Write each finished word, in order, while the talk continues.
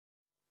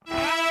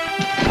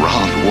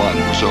Round one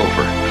was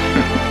over.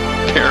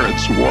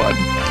 Parents won.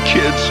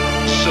 Kids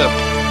sip.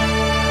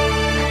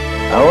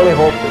 I only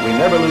hope that we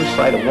never lose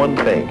sight of one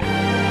thing.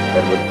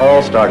 That it was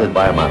all started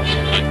by a mouse.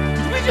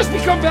 Did we just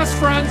become best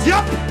friends?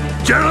 Yep!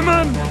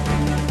 Gentlemen,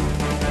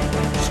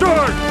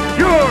 start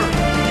your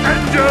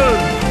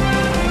engine!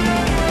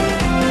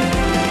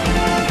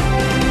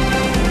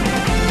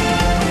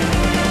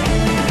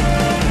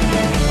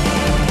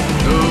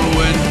 To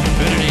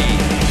infinity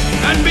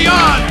and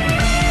beyond!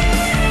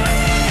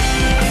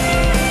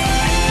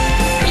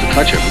 There's a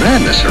touch of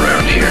madness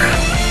around here.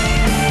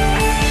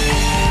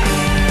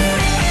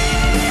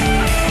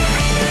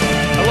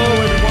 Hello,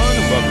 everyone,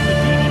 and welcome to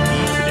DDP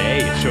Today.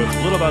 It shows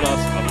a little about us,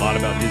 a lot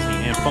about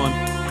Disney, and fun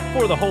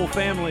for the whole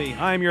family.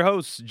 I'm your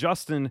host,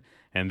 Justin,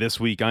 and this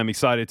week I'm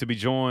excited to be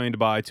joined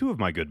by two of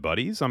my good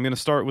buddies. I'm going to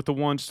start with the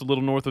one just a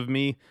little north of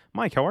me.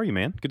 Mike, how are you,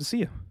 man? Good to see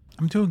you.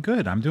 I'm doing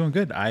good.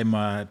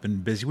 I've been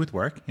busy with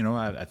work. You know,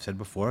 I've said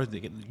before,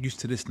 getting used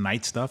to this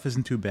night stuff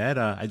isn't too bad.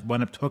 I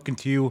wound up talking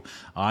to you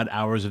odd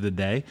hours of the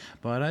day,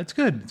 but it's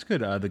good. It's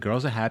good. The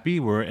girls are happy.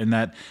 We're in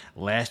that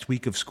last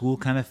week of school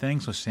kind of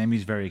thing, so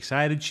Sammy's very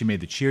excited. She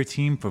made the cheer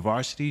team for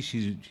varsity.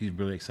 She's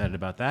really excited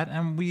about that,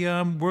 and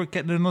we're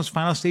getting in those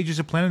final stages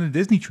of planning the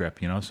Disney trip.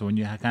 You know, so when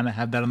you kind of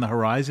have that on the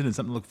horizon and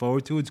something to look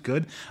forward to, it's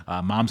good.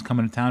 Mom's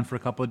coming to town for a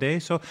couple of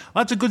days, so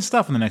lots of good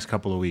stuff in the next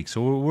couple of weeks.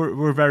 So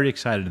we're very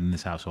excited in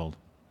this household.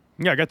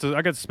 Yeah, I got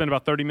to spend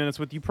about 30 minutes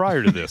with you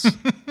prior to this.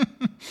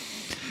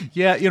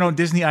 Yeah, you know,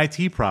 Disney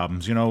IT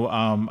problems. You know,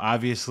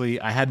 obviously,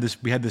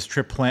 we had this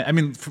trip planned. I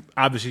mean,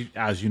 obviously,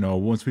 as you know,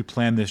 once we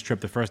planned this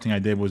trip, the first thing I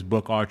did was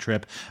book our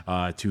trip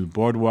to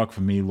Boardwalk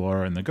for me,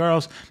 Laura, and the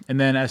girls. And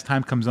then as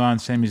time comes on,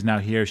 Sammy's now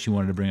here. She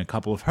wanted to bring a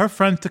couple of her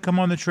friends to come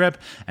on the trip.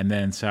 And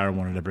then Sarah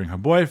wanted to bring her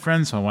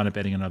boyfriend. So I wound up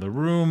adding another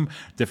room,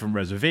 different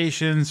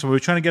reservations. So we were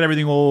trying to get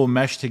everything all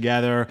meshed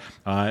together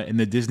in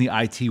the Disney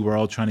IT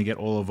world, trying to get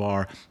all of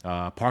our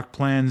park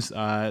plans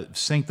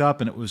synced up.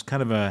 And it was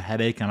kind of a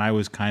headache. And I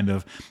was kind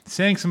of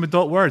saying some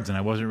adult words, and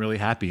I wasn't really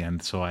happy.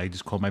 And so I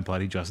just called my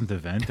buddy Justin to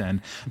vent,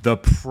 and the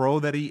pro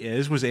that he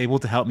is was able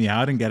to help me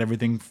out and get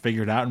everything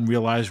figured out and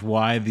realize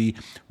why the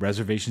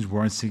reservations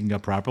weren't syncing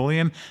up properly.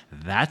 And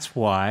that's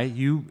why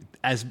you,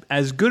 as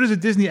good as a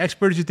Disney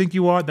expert as you think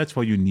you are, that's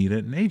why you need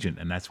an agent.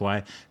 And that's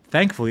why,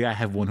 thankfully, I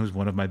have one who's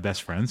one of my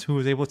best friends who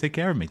was able to take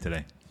care of me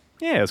today.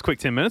 Yeah, it was a quick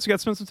 10 minutes. We got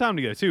to spend some time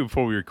together, too,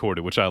 before we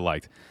recorded, which I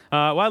liked.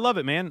 Well, I love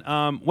it, man.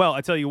 Well,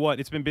 I tell you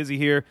what, it's been busy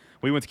here.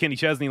 We went to Kenny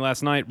Chesney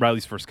last night,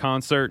 Riley's first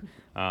concert.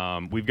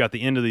 We've got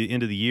the end of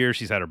the year.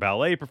 She's had her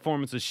ballet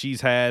performances. She's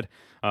had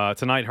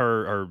tonight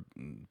her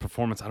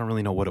performance. I don't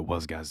really know what it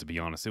was, guys, to be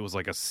honest. It was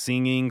like a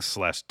singing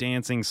 /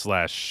 dancing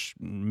 /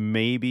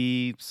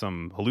 maybe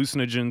some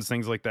hallucinogens,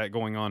 things like that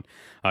going on.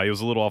 It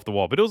was a little off the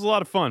wall, but it was a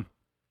lot of fun.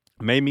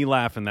 Made me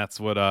laugh, and that's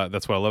what I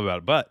love about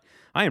it. But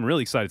I am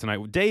really excited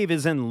tonight. Dave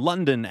is in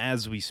London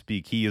as we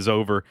speak. He is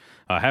over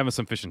having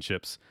some fish and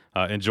chips,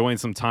 enjoying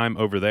some time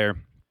over there.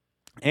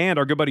 And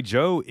our good buddy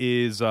Joe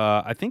is,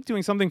 I think,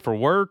 doing something for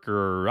work,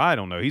 or I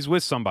don't know. He's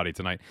with somebody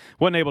tonight.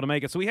 Wasn't able to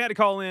make it, so we had to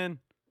call in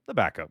the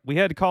backup. We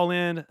had to call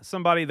in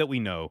somebody that we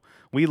know,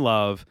 we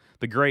love,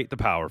 the great, the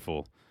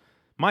powerful,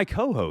 my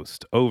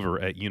co-host over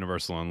at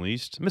Universal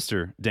Unleashed,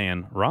 Mr.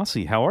 Dan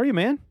Rossi. How are you,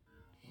 man?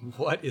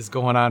 What is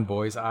going on,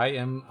 boys?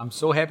 I'm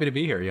so happy to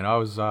be here. You know, I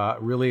was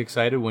really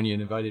excited when you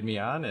invited me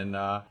on,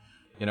 and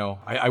you know,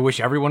 I wish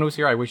everyone was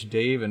here. I wish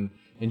Dave and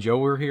Joe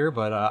were here,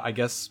 but I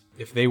guess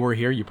if they were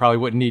here, you probably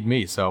wouldn't need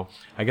me. So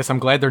I guess I'm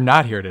glad they're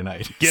not here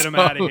tonight. Get them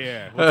out of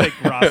here. We'll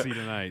take Rossi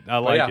tonight. I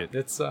like it.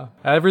 It's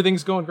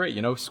everything's going great.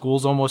 You know,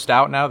 school's almost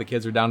out now. The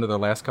kids are down to their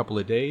last couple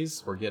of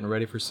days. We're getting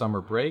ready for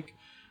summer break,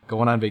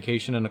 going on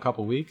vacation in a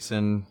couple weeks,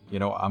 and you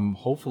know, I'm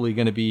hopefully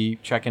going to be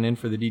checking in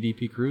for the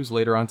DDP cruise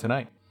later on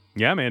tonight.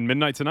 Yeah, man,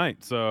 midnight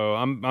tonight. So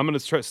I'm going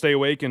to stay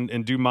awake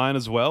and do mine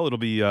as well. It'll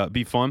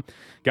be fun.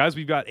 Guys,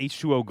 we've got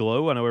H2O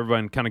Glow. I know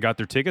everyone kind of got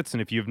their tickets, and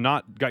if you've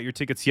not got your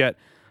tickets yet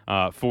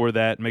for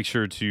that, make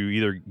sure to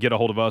either get a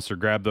hold of us or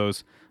grab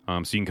those so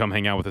you can come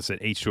hang out with us at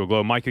H2O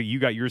Glow. Micah, you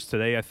got yours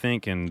today, I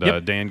think, and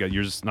Yep. Dan got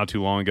yours not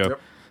too long ago.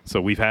 Yep.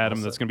 So we've had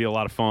them. That's going to be a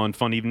lot of fun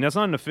evening. That's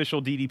not an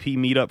official DDP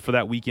meetup for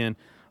that weekend,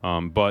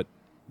 but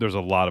there's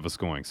a lot of us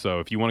going. So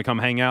if you want to come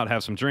hang out,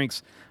 have some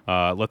drinks,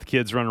 let the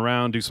kids run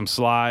around, do some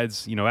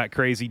slides, you know, act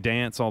crazy,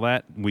 dance, all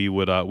that,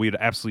 we'd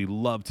absolutely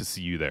love to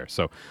see you there.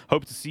 So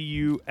hope to see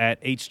you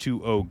at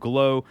H2O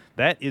Glow.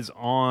 That is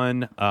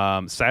on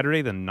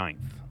Saturday the 9th.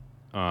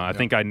 I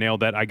think I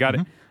nailed that. I got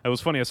it. It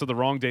was funny. I said the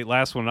wrong date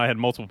last one, and I had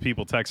multiple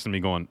people texting me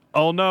going,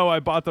 oh, no,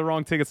 I bought the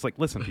wrong tickets. Like,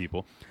 listen,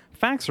 people,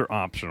 facts are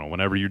optional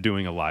whenever you're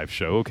doing a live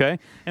show, okay?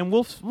 And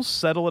we'll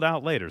settle it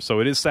out later. So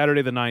it is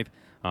Saturday the 9th.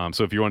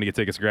 So if you want to get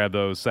tickets, grab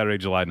those Saturday,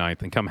 July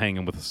 9th, and come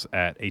hanging with us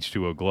at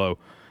H2O Glow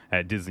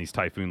at Disney's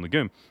Typhoon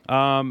Lagoon.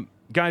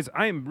 Guys,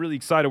 I am really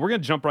excited. We're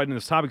going to jump right into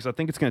this topic because I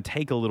think it's going to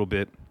take a little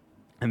bit.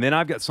 And then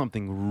I've got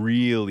something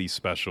really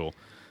special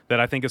that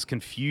I think has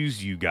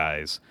confused you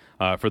guys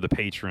for the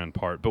Patreon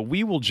part. But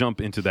we will jump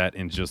into that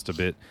in just a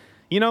bit.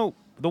 You know,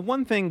 the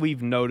one thing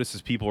we've noticed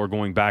as people are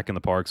going back in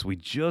the parks, we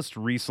just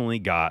recently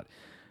got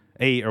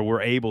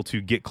we're able to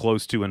get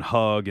close to and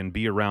hug and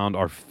be around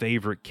our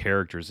favorite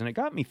characters. And it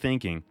got me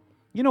thinking,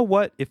 you know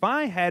what? If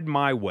I had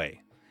my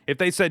way, if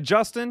they said,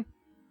 Justin,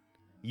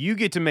 you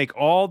get to make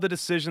all the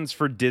decisions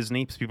for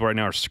Disney, because people right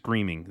now are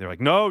screaming. They're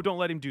like, no, don't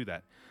let him do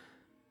that.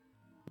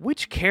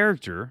 Which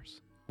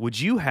characters would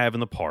you have in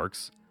the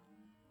parks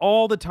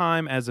all the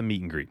time as a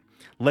meet and greet?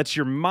 Let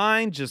your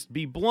mind just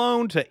be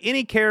blown to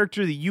any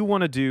character that you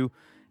want to do.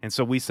 And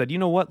so we said, you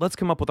know what? Let's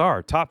come up with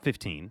our top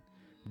 15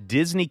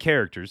 Disney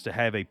characters to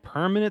have a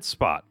permanent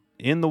spot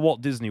in the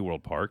Walt Disney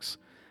World parks.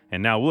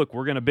 And now, look,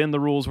 we're going to bend the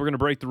rules. We're going to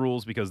break the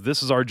rules because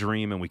this is our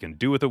dream and we can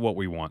do with it what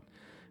we want.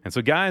 And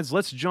so, guys,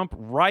 let's jump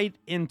right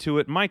into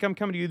it. Mike, I'm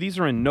coming to you. These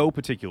are in no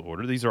particular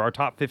order. These are our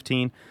top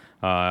 15.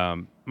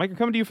 Mike, I'm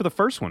coming to you for the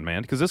first one,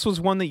 man, because this was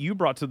one that you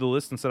brought to the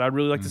list and said, I'd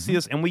really like to see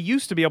this. And we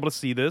used to be able to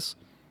see this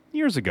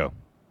years ago.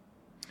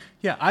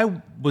 Yeah,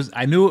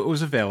 I knew it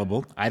was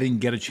available. I didn't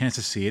get a chance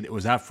to see it. It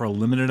was out for a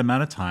limited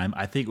amount of time.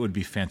 I think it would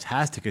be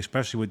fantastic,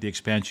 especially with the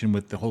expansion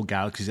with the whole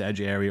Galaxy's Edge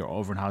area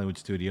over in Hollywood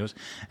Studios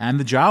and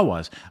the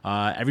Jawas.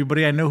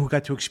 Everybody I know who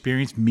got to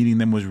experience meeting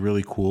them was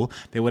really cool.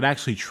 They would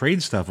actually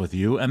trade stuff with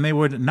you, and they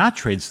would not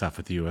trade stuff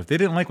with you. If they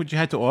didn't like what you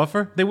had to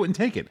offer, they wouldn't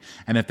take it.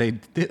 And if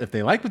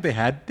they liked what they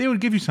had, they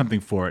would give you something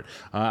for it.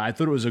 I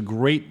thought it was a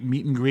great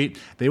meet and greet.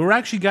 They were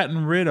actually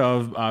gotten rid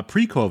of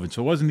pre-COVID,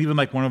 so it wasn't even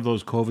like one of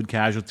those COVID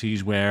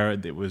casualties where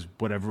it was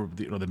whatever,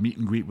 the meet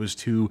and greet was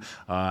too,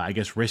 I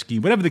guess, risky,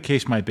 whatever the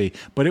case might be.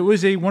 But it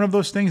was one of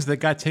those things that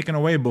got taken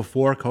away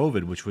before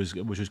COVID, which was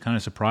kind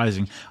of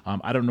surprising.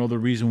 I don't know the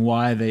reason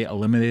why they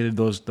eliminated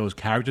those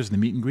characters in the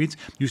meet and greets.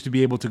 Used to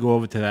be able to go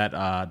over to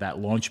that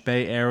launch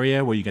bay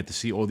area where you get to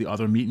see all the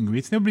other meet and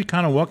greets. They would be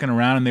kind of walking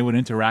around and they would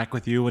interact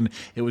with you, and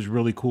it was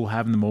really cool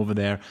having them over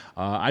there.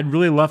 I'd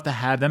really love to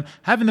have them.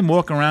 Having them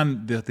walk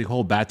around the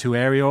whole Batuu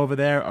area over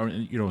there, or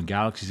in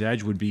Galaxy's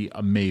Edge, would be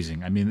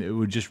amazing. I mean, it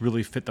would just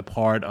really fit the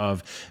part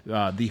of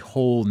the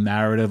whole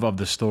narrative of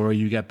the story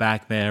you get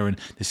back there, and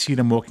to see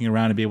them walking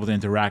around and be able to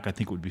interact, I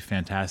think would be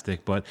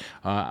fantastic. But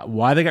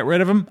why they got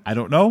rid of them, I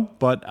don't know,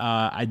 but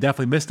I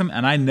definitely missed them,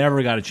 and I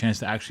never got a chance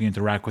to actually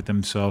interact with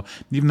them. So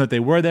even though they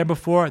were there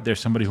before, there's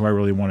somebody who I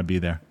really want to be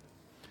there.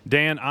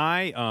 Dan,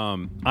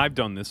 I've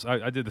done this.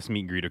 I did this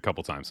meet and greet a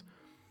couple times.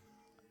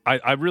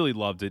 I really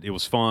loved it. It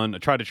was fun. I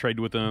tried to trade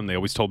with them. They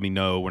always told me,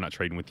 no, we're not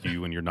trading with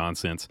you and your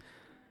nonsense.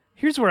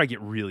 Here's where I get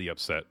really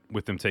upset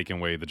with them taking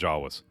away the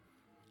Jawas.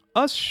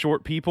 Us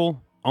short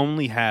people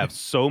only have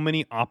so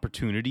many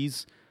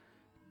opportunities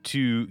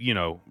to,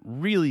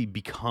 really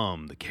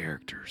become the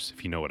characters,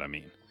 if you know what I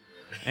mean.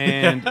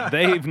 And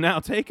they've now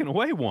taken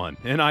away one,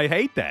 and I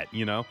hate that,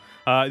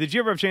 Did you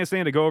ever have a chance,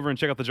 Dan, to go over and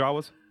check out the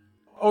Jawas?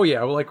 Oh,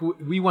 yeah. Well,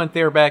 we went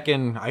there back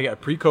in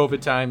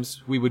pre-COVID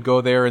times. We would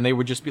go there, and they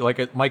would just be,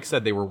 like Mike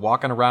said, they were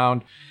walking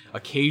around.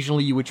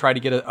 Occasionally, you would try to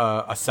get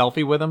a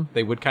selfie with them.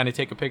 They would kind of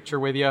take a picture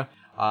with you.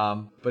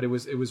 But it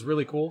was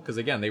really cool because,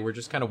 again, they were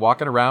just kind of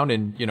walking around,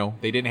 and,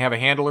 they didn't have a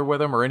handler with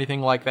them or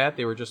anything like that.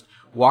 They were just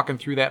walking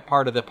through that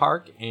part of the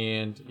park,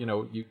 and,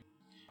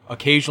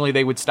 occasionally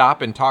they would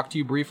stop and talk to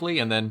you briefly,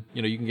 and then,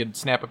 you can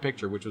snap a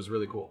picture, which was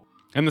really cool.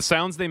 And the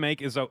sounds they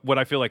make is what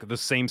I feel like the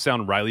same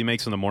sound Riley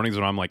makes in the mornings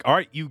when I'm like, all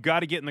right, you got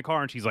to get in the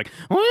car. And she's like,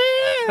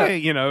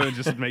 and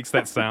just makes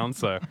that sound.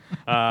 So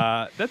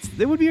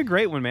it would be a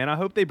great one, man. I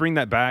hope they bring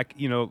that back.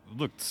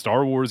 Look,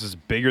 Star Wars is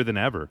bigger than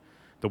ever.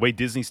 The way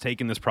Disney's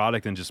taken this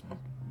product and just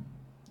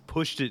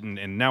pushed it.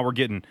 And now we're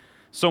getting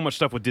so much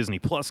stuff with Disney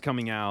Plus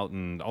coming out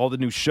and all the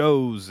new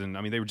shows. And,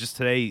 I mean, they were just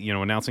today,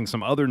 announcing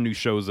some other new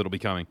shows that'll be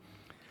coming.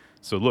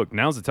 So, look,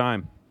 now's the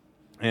time.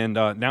 And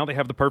now they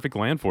have the perfect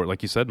land for it,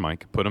 like you said,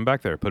 Mike. Put them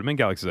back there. Put them in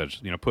Galaxy's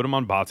Edge. Put them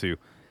on Batuu,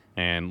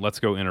 and let's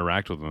go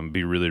interact with them. It'd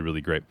be really, really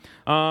great.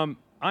 I'm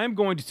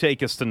going to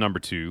take us to number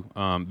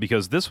 2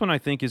 because this one I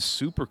think is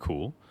super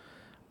cool.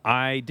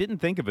 I didn't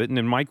think of it, and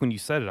then Mike, when you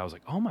said it, I was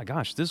like, oh my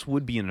gosh, this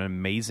would be an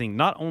amazing,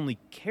 not only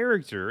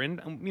character, and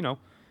a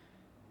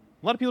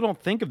lot of people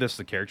don't think of this as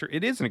a character.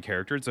 It isn't a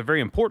character. It's a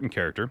very important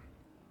character,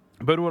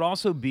 but it would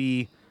also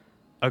be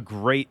a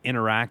great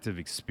interactive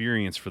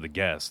experience for the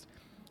guest.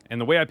 And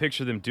the way I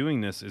picture them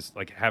doing this is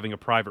like having a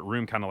private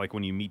room, kind of like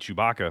when you meet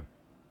Chewbacca.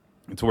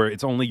 It's where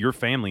it's only your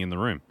family in the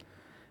room,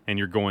 and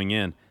you're going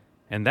in.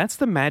 And that's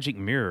the magic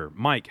mirror.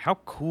 Mike, how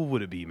cool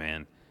would it be,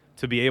 man,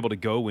 to be able to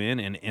go in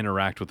and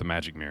interact with the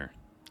magic mirror?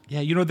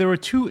 Yeah, there are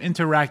 2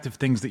 interactive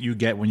things that you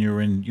get when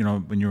you're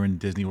in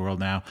Disney World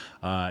now.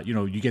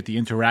 You get the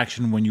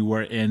interaction when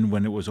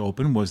it was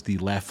open, was the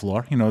laugh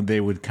floor.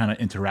 They would kind of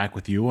interact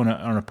with you on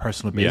a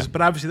personal basis. Yeah.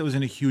 But obviously that was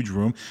in a huge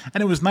room,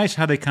 and it was nice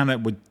how they kind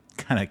of would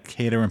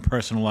cater and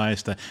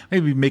personalize to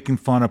maybe making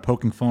fun or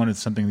poking fun at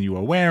something that you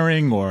were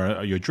wearing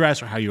or your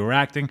dress or how you were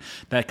acting.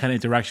 That kind of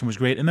interaction was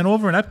great. And then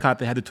over in Epcot,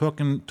 they had the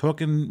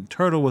talking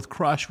turtle with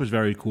Crush was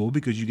very cool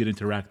because you could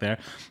interact there.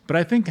 But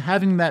I think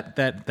having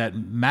that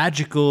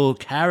magical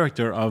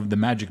character of the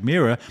magic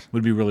mirror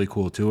would be really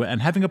cool too.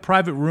 And having a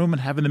private room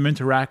and having them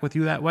interact with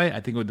you that way,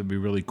 I think it would be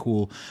really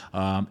cool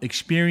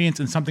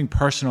experience and something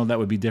personal that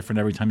would be different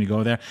every time you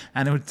go there.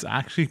 And it's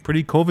actually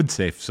pretty COVID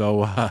safe.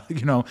 So,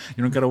 you don't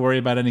got to worry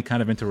about any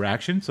kind of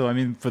interaction. So I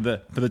mean, for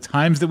the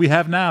times that we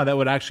have now, that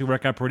would actually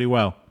work out pretty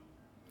well.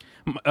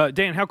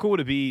 Dan, how cool would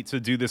it be to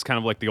do this kind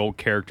of like the old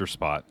character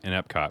spot in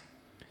Epcot,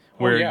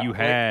 where you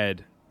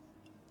had,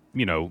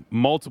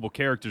 multiple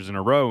characters in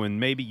a row, and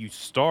maybe you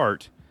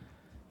start,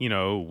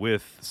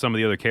 with some of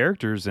the other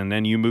characters, and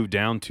then you move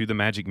down to the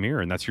Magic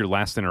Mirror, and that's your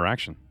last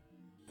interaction.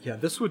 Yeah,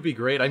 this would be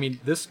great. I mean,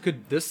 this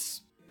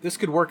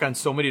could work on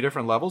so many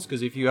different levels,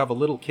 because if you have a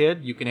little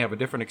kid, you can have a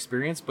different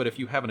experience, but if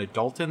you have an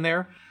adult in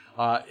there,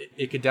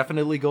 it could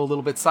definitely go a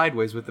little bit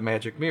sideways with the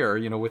Magic Mirror,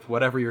 with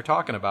whatever you're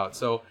talking about.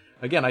 So,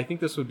 again, I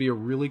think this would be a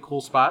really cool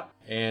spot,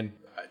 and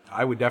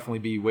I would definitely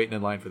be waiting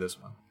in line for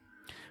this one.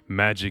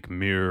 Magic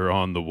Mirror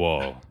on the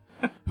wall.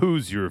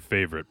 Who's your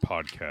favorite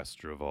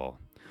podcaster of all?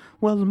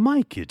 Well,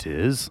 Mike it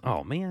is.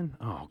 Oh, man.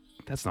 Oh,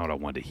 that's not what I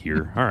wanted to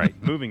hear. All right,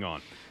 moving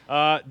on.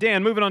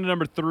 Dan, moving on to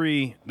number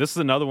 3. This is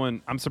another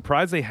one. I'm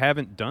surprised they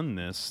haven't done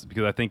this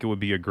because I think it would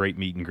be a great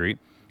meet and greet.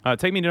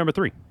 Take me to number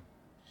 3.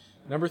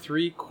 Number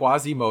 3,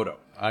 Quasimodo.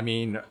 I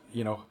mean,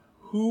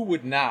 who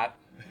would not,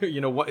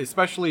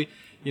 especially,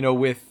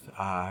 with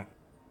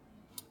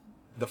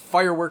the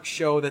fireworks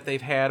show that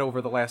they've had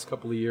over the last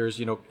couple of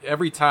years.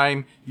 Every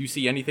time you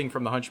see anything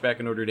from the Hunchback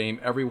of Notre Dame,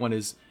 everyone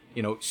is,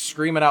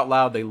 screaming out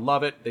loud. They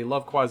love it. They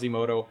love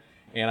Quasimodo.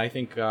 And I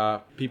think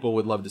people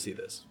would love to see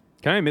this.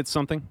 Can I admit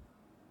something?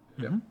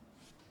 Yeah.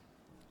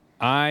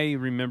 I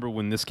remember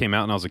when this came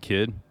out and I was a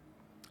kid,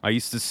 I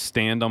used to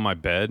stand on my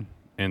bed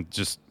and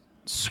just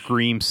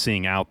scream,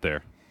 sing out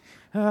there,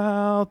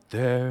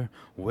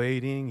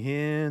 waiting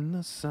in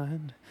the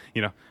sun.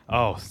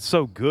 Oh,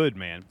 so good,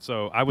 man.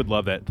 So I would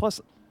love that.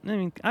 Plus, I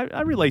mean,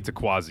 I relate to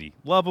Quasi.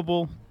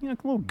 Lovable, a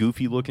little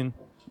goofy looking.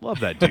 Love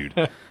that dude.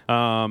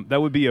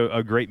 That would be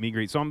a great meet and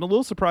greet. So I'm a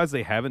little surprised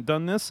they haven't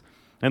done this.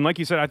 And like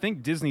you said, I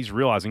think Disney's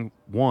realizing,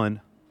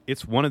 one,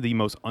 it's one of the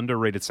most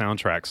underrated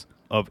soundtracks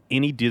of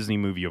any Disney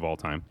movie of all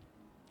time.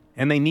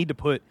 And they need to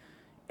put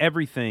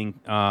everything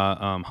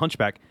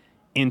Hunchback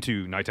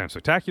into nighttime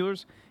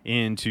spectaculars,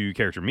 into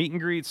character meet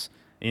and greets,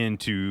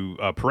 into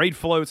parade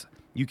floats.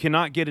 You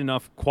cannot get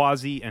enough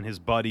Quasi and his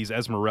buddies,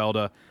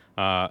 Esmeralda,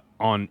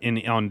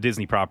 on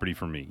Disney property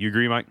for me. You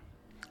agree, Mike?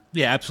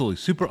 Yeah, absolutely.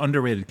 Super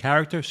underrated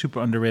character, super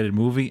underrated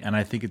movie, and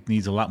I think it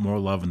needs a lot more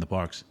love in the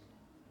parks.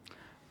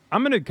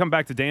 I'm going to come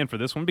back to Dan for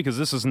this one because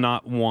this is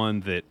not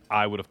one that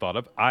I would have thought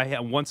of. I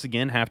once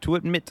again have to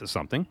admit to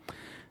something.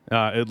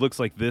 It looks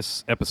like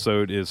this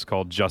episode is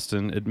called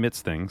Justin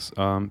Admits Things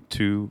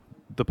to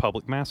the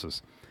public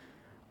masses.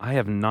 I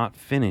have not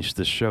finished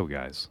this show,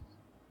 guys.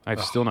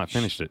 I've still not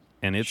finished it.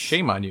 And it's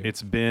shame on you.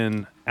 It's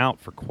been out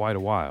for quite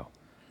a while.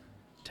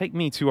 Take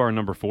me to our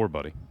number 4,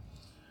 buddy.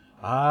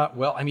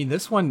 Well, I mean,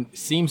 this one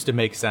seems to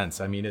make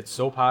sense. I mean, it's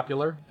so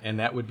popular, and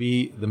that would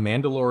be The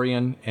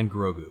Mandalorian and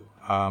Grogu.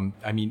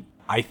 I mean,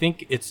 I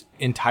think it's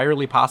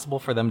entirely possible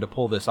for them to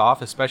pull this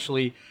off,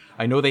 especially,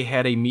 I know they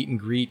had a meet and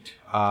greet,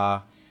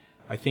 I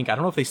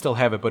don't know if they still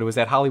have it, but it was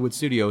at Hollywood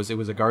Studios. It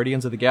was a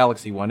Guardians of the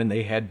Galaxy one, and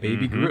they had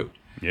Baby Groot.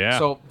 Yeah.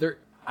 So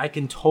I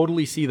can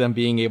totally see them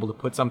being able to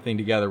put something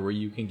together where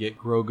you can get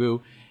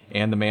Grogu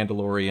and the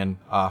Mandalorian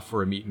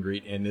for a meet and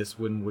greet, and this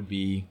one would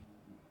be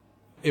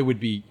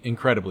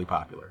incredibly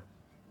popular.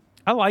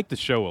 I like the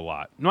show a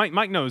lot.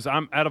 Mike knows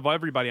out of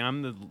everybody,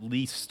 I'm the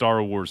least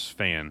Star Wars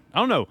fan. I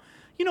don't know.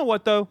 You know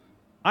what, though?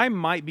 I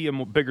might be a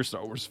bigger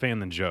Star Wars fan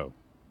than Joe.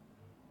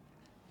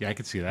 Yeah, I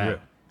could see that. Yeah.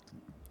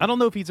 I don't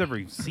know if he's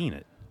ever seen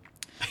it.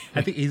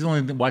 I think he's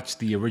only watched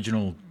the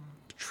original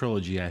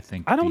trilogy, I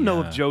think. I don't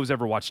know if Joe's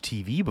ever watched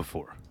TV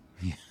before.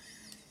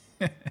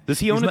 Does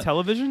he own a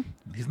television?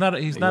 He's not a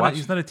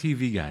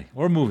TV guy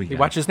or a movie guy. He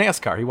watches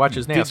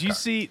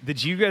NASCAR.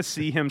 Did you guys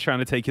see him trying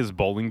to take his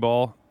bowling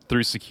ball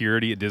through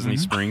security at Disney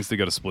Springs to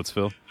go to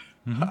Splitsville?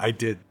 Mm-hmm. I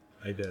did.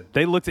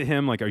 They looked at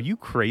him like, "Are you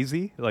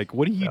crazy? Like,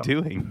 what are you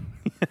doing?"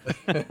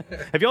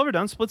 Have you ever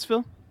done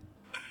Splitsville?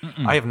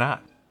 I have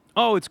not.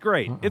 Oh, it's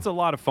great. It's a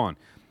lot of fun.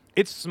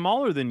 It's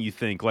smaller than you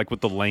think, like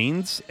with the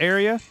lanes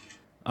area.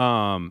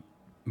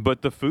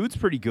 But the food's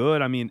pretty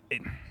good. I mean,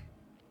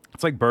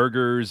 it's like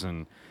burgers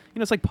and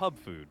it's like pub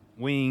food,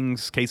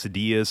 wings,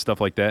 quesadillas, stuff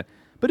like that.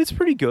 But it's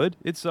pretty good.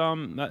 It's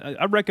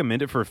I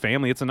recommend it for a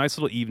family. It's a nice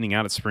little evening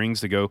out at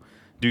Springs to go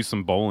do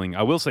some bowling.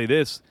 I will say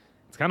this.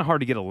 It's kind of hard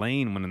to get a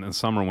lane in the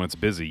summer when it's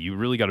busy. You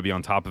really got to be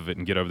on top of it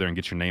and get over there and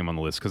get your name on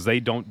the list because they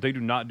do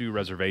not do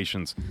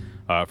reservations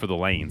for the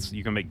lanes.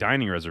 You can make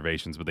dining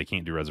reservations, but they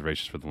can't do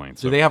reservations for the lanes.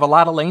 So, do they have a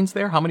lot of lanes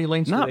there? How many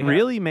lanes do they have? Not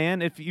really,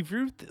 man. If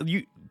you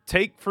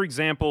take, for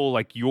example,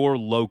 like your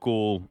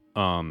local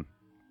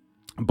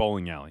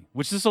bowling alley,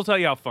 which this will tell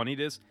you how funny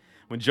it is.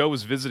 When Joe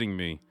was visiting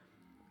me,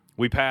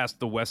 we passed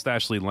the West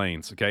Ashley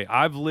lanes, okay?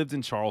 I've lived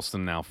in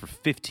Charleston now for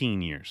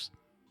 15 years.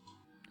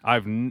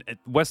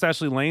 West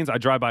Ashley lanes, I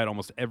drive by it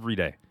almost every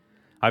day.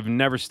 I've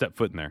never stepped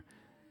foot in there.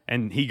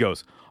 And he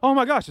goes, "Oh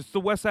my gosh, it's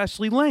the West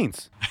Ashley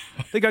lanes.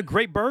 They got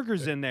great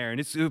burgers in there, and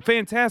it's a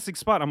fantastic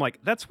spot." I'm like,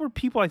 that's where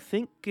people, I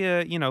think,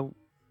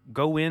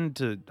 go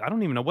into. I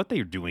don't even know what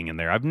they're doing in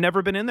there. I've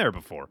never been in there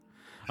before.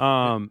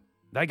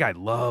 That guy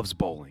loves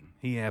bowling.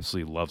 He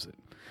absolutely loves it.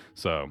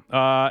 So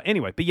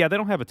anyway, but yeah, they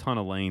don't have a ton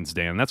of lanes,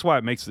 Dan. That's why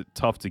it makes it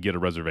tough to get a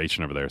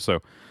reservation over there. So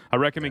I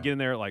recommend getting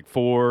there at like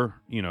 4,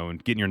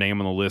 and getting your name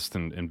on the list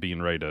and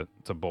being ready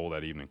to bowl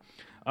that evening.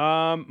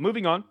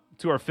 Moving on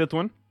to our 5th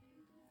one.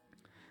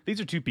 These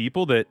are 2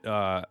 people that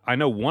I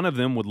know one of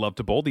them would love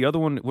to bowl. The other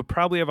one would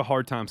probably have a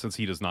hard time since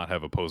he does not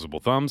have opposable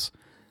thumbs.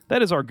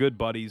 That is our good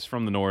buddies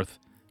from the north,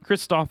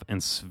 Kristoff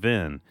and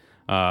Sven.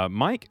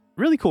 Mike,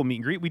 really cool meet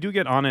and greet. We do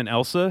get Anna and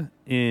Elsa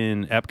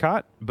in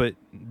Epcot, but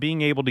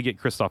being able to get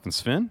Kristoff and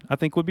Sven, I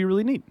think, would be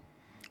really neat.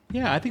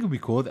 Yeah, I think it would be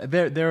cool.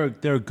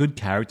 They're good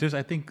characters.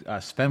 I think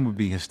Sven would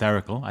be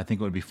hysterical. I think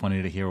it would be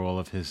funny to hear all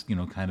of his,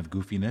 kind of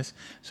goofiness.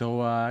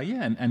 So,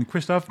 and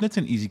Kristoff, that's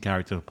an easy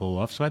character to pull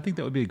off. So I think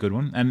that would be a good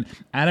one. And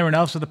Anna and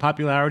Elsa, the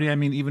popularity, I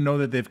mean, even though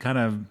that they've kind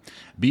of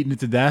beaten it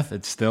to death,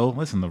 it's still,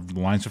 listen, the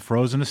lines are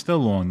frozen, it's still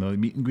long. The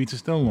meet and greets are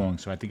still long.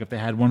 So I think if they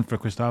had one for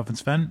Kristoff and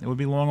Sven, it would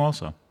be long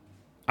also.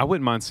 I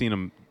wouldn't mind seeing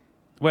them.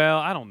 Well,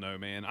 I don't know,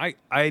 man.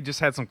 I just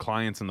had some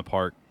clients in the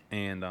park,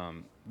 and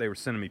they were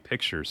sending me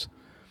pictures.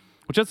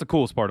 Which that's the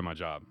coolest part of my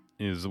job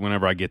is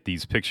whenever I get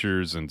these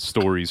pictures and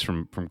stories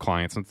from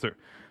clients. And it's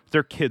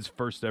their kids'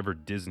 first ever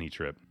Disney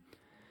trip.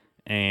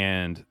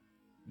 And,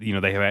 they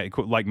have had,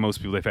 like most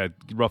people, they've had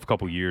a rough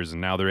couple years,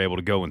 and now they're able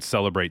to go and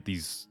celebrate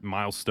these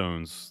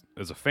milestones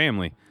as a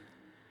family.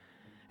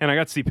 And I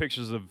got to see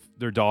pictures of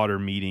their daughter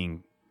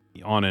meeting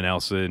Anna and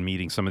Elsa and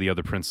meeting some of the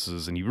other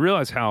princesses. And you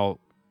realize how,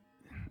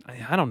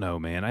 I don't know,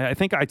 man. I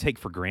think I take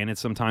for granted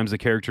sometimes the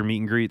character meet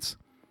and greets,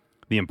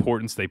 the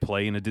importance they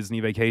play in a Disney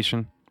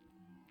vacation.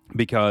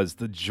 Because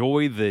the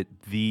joy that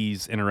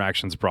these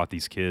interactions brought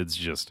these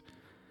kids, you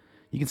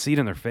can see it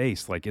in their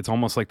face. Like, it's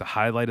almost like the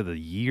highlight of the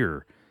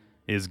year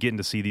is getting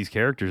to see these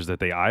characters that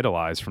they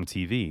idolize from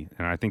TV.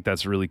 And I think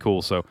that's really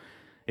cool. So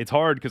it's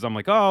hard because I'm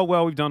like, oh,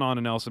 well, we've done Anna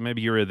and Elsa.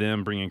 Maybe you're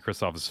them bringing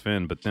Kristoff as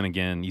Finn. But then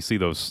again, you see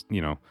those,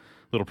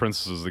 little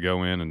princesses that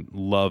go in and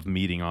love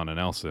meeting Anna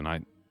and Elsa. And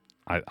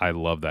I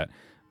love that.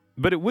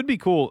 But it would be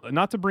cool,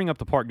 not to bring up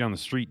the park down the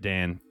street,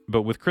 Dan,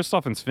 but with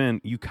Kristoff and Sven,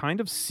 you kind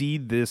of see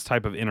this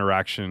type of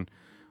interaction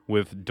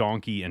with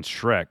Donkey and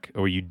Shrek,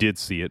 or you did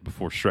see it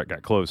before Shrek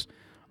got close,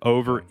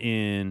 over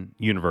in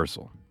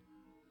Universal.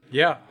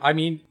 Yeah, I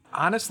mean,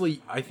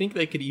 honestly, I think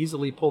they could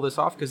easily pull this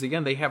off because,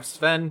 again, they have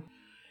Sven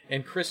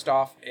and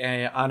Kristoff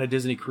on a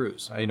Disney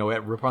cruise,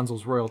 at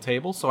Rapunzel's Royal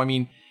Table. So, I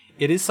mean,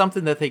 it is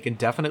something that they can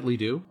definitely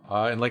do.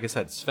 And like I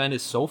said, Sven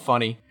is so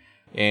funny.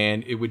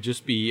 And it would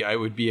be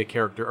a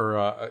character,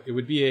 or it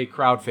would be a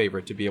crowd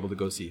favorite to be able to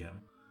go see him.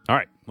 All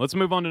right, let's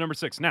move on to number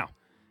 6. Now,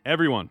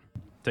 everyone,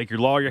 take your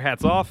lawyer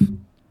hats off,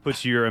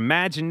 put your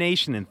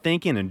imagination and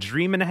thinking and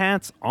dreaming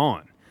hats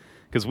on,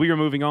 because we are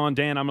moving on.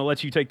 Dan, I'm going to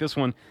let you take this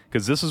one,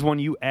 because this is one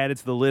you added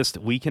to the list.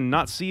 We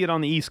cannot see it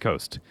on the East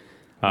Coast.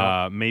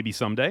 Maybe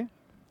someday,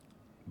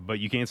 but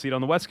you can't see it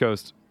on the West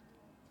Coast.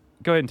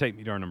 Go ahead and take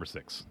me to our number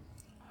 6.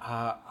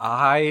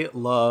 I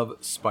love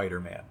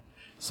Spider-Man.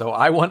 So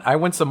I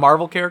want some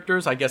Marvel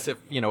characters. I guess if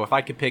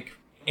I could pick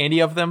any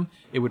of them,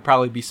 it would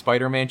probably be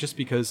Spider-Man, just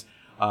because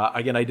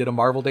again, I did a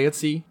Marvel Day at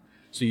Sea,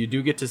 so you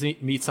do get to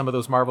meet some of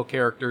those Marvel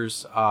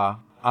characters on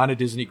a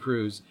Disney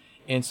cruise.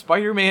 And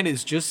Spider-Man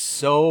is just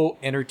so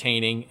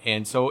entertaining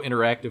and so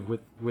interactive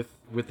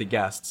with the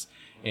guests.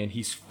 And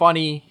he's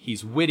funny,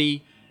 he's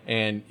witty,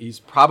 and he's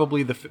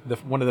probably the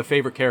one of the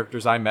favorite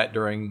characters I met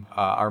during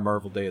our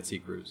Marvel Day at Sea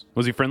cruise.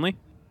 Was he friendly?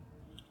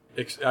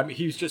 I mean,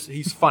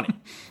 he's funny.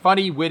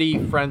 Funny, witty,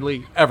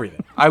 friendly,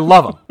 everything. I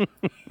love him.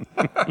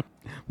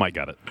 Mike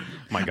got it.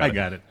 I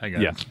got it.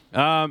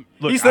 Yeah.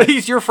 Look,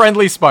 he's your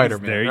friendly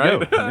Spider-Man. There you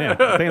right? go.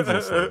 Yeah, fans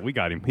listening. We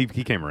got him.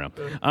 He came around.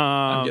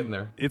 I'm getting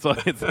there. It's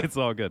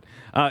all good.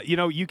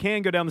 You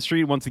can go down the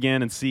street once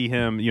again and see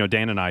him.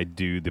 Dan and I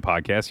do the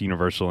podcast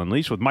Universal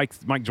Unleashed with Mike.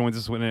 Mike joins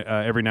us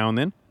every now and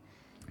then.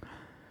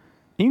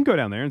 You can go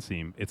down there and see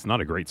him. It's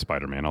not a great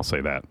Spider-Man, I'll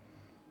say that.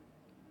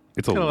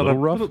 It's a little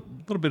rough. A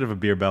little bit of a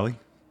beer belly.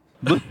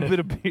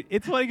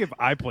 It's like if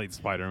I played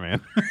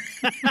Spider-Man.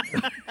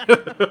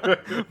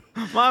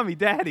 Mommy,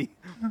 Daddy,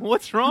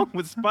 what's wrong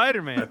with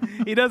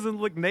Spider-Man? He doesn't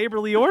look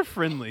neighborly or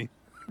friendly.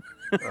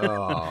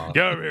 Oh.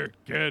 Get over here,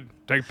 kid.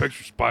 Take a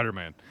picture of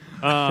Spider-Man.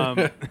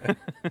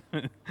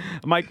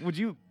 Mike,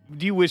 do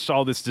you wish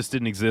all this just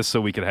didn't exist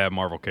so we could have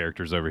Marvel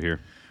characters over here?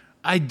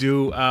 I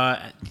do,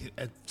 and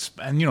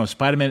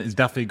Spider-Man is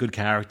definitely a good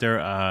character.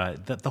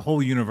 The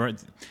whole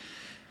universe.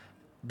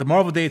 The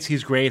Marvel Day at Sea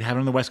is great. Having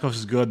on the West Coast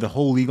is good. The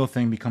whole legal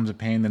thing becomes a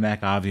pain in the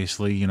neck,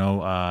 obviously,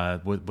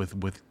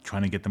 with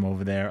trying to get them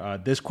over there.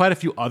 There's quite a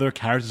few other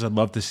characters I'd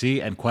love to see,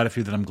 and quite a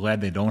few that I'm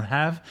glad they don't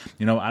have.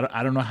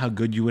 I don't know how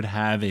good you would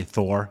have a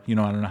Thor. I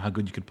don't know how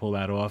good you could pull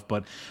that off,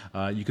 but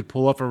you could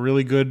pull off a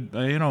really good,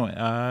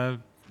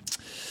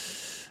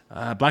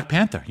 Black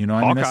Panther, I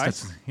mean,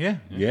 that's yeah.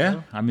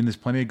 I mean, there's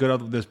plenty of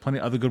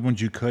other good ones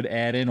you could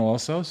add in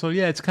also. So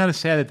yeah, it's kind of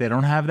sad that they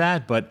don't have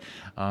that, but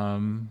I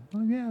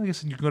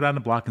guess you can go down the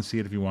block and see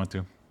it if you want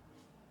to.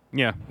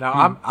 Yeah.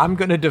 Now I'm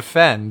going to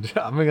defend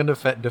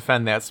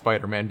that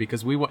Spider-Man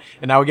because we went,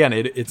 and now again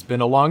it's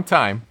been a long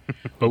time,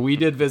 but we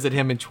did visit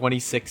him in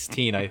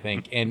 2016 I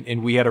think,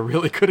 and we had a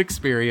really good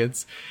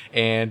experience.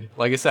 And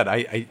like I said,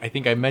 I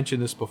think I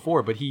mentioned this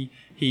before, but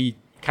he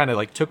kind of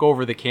like took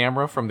over the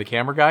camera from the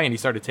camera guy, and he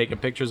started taking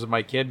pictures of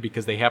my kid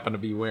because they happened to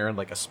be wearing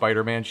like a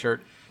Spider-Man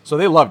shirt, so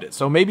they loved it.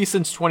 So maybe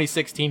since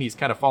 2016 he's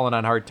kind of fallen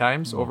on hard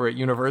times over at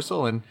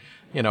Universal, and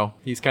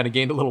he's kind of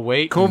gained a little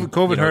weight.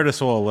 COVID hurt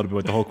us all a little bit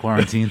with the whole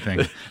quarantine thing.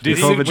 Dude,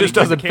 COVID just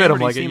doesn't fit him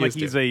like it seem used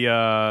like he's to.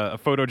 a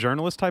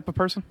photojournalist type of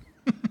person?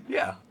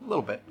 Yeah, a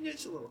little bit.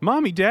 Just a little.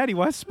 Mommy, Daddy,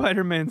 why does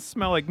Spider-Man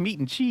smell like meat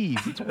and cheese?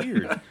 It's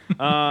weird.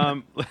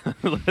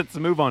 Let's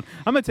move on.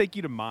 I'm going to take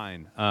you to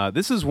mine.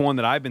 This is one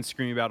that I've been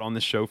screaming about on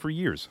this show for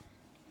years.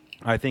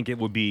 I think it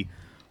would be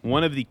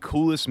one of the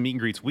coolest meet and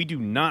greets. We do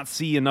not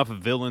see enough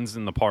villains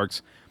in the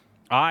parks.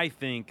 I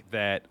think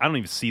that I don't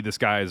even see this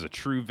guy as a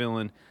true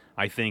villain.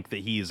 I think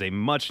that he is a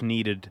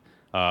much-needed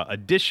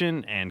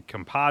addition and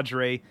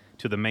compadre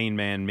to the main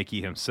man,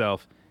 Mickey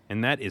himself,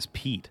 and that is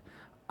Pete.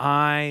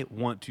 I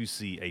want to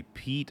see a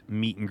Pete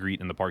meet and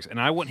greet in the parks, and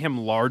I want him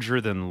larger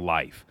than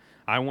life.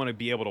 I want to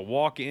be able to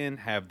walk in,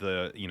 have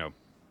the,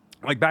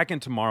 like back in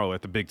Tomorrowland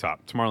at the Big Top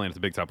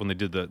when they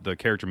did the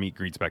character meet and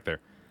greets back there.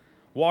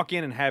 Walk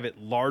in and have it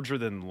larger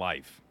than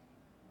life,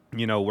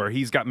 where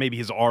he's got maybe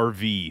his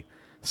RV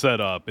set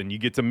up, and you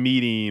get to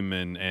meet him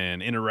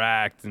and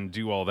interact and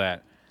do all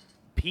that.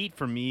 Pete,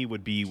 for me,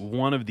 would be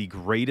one of the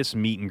greatest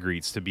meet and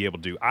greets to be able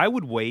to do. I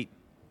would wait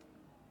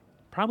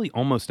probably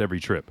almost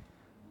every trip.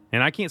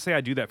 And I can't say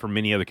I do that for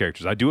many other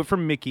characters. I do it for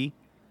Mickey.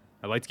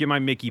 I like to get my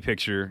Mickey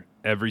picture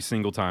every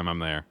single time I'm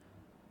there.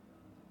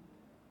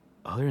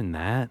 Other than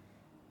that,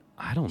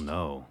 I don't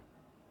know.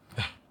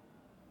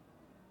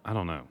 I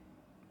don't know.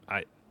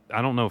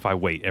 I don't know if I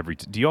wait every...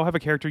 do y'all have a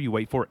character you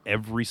wait for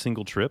every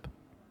single trip?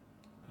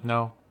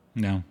 No.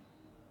 Yeah.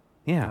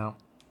 No.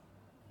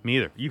 Me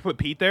either. You put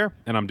Pete there,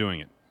 and I'm doing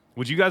it.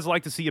 Would you guys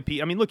like to see a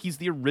Pete? I mean, look, he's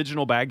the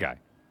original bad guy.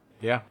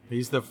 Yeah,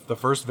 he's the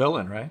first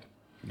villain, right?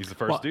 He's the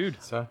first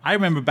dude. So I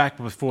remember back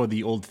before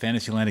the old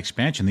Fantasyland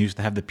expansion, they used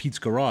to have the Pete's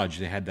Garage.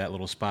 They had that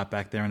little spot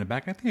back there in the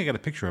back. I think I got a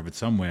picture of it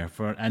somewhere.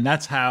 And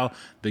that's how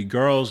the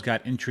girls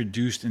got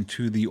introduced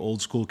into the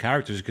old school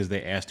characters, because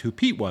they asked who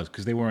Pete was,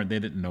 because they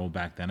didn't know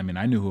back then. I mean,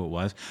 I knew who it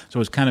was. So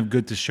it was kind of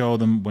good to show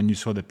them when you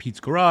saw the Pete's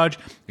Garage,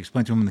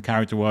 explain to them who the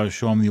character was,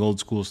 show them the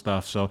old school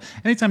stuff. So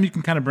anytime you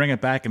can kind of bring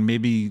it back and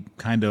maybe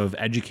kind of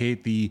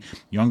educate the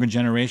younger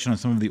generation on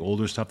some of the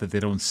older stuff that they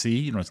don't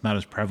see, it's not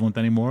as prevalent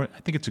anymore, I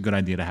think it's a good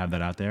idea to have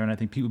that out there. And I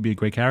think Pete would be a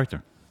great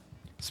character.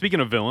 Speaking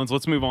of villains,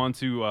 let's move on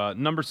to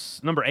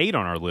number 8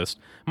 on our list.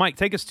 Mike,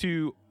 take us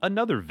to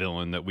another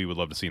villain that we would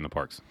love to see in the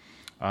parks.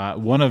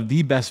 One of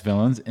the best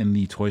villains in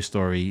the Toy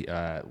Story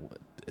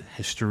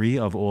history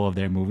of all of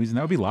their movies, and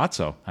that would be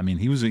Lotso. I mean,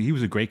 he was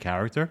a great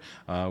character.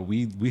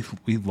 We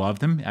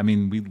loved him. I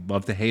mean, we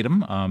loved to hate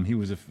him. He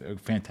was a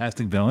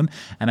fantastic villain,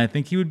 and I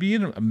think he would be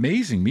an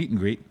amazing meet and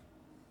greet.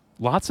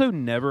 Lotso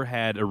never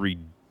had a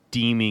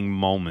redeeming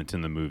moment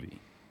in the movie.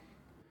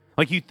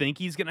 Like, you think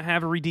he's going to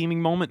have a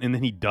redeeming moment, and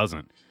then he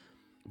doesn't.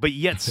 But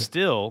yet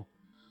still,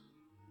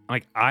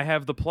 like, I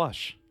have the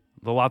plush,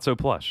 the Lotso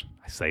plush.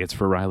 I say it's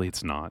for Riley.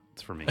 It's not.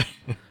 It's for me.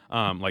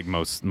 like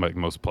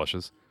most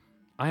plushes.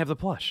 I have the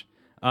plush.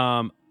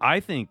 I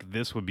think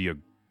this would be a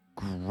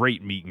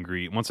great meet and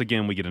greet. Once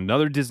again, we get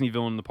another Disney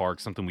villain in the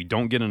park, something we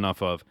don't get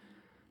enough of.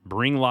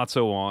 Bring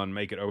Lotso on,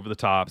 make it over the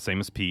top,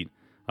 same as Pete.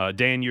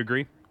 Dan, you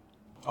agree?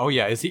 Oh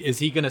yeah, is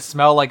he going to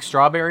smell like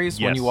strawberries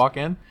when you walk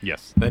in?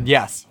 Yes. Then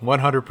yes,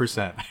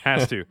 100%.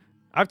 Has to.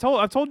 I've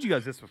told you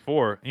guys this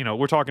before.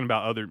 We're talking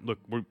about other. Look,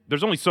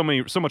 there's only so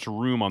much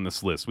room on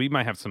this list. We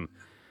might have some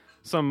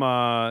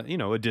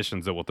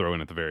additions that we'll throw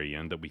in at the very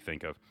end that we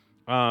think of.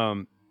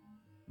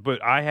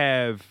 But I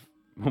have,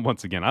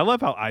 once again, I love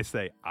how I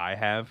say I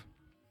have.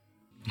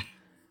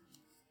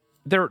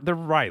 They're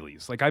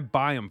Riley's. Like, I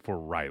buy them for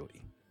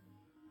Riley,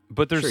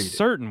 but there's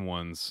certain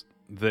ones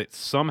that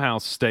somehow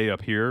stay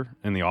up here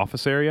in the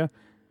office area,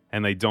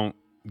 and they don't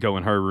go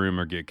in her room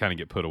or get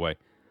put away.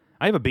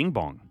 I have a Bing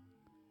Bong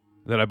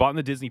that I bought in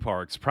the Disney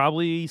parks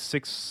probably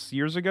 6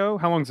 years ago.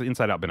 How long has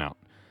Inside Out been out?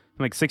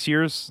 Like 6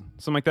 years,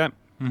 something like that.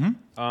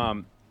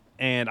 Mm-hmm.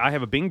 And I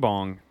have a Bing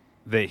Bong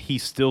that he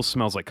still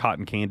smells like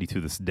cotton candy to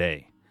this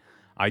day.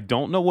 I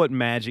don't know what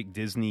magic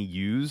Disney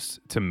used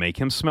to make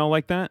him smell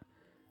like that,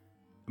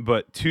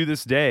 but to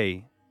this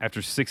day,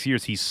 after 6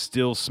 years, he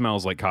still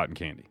smells like cotton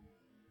candy.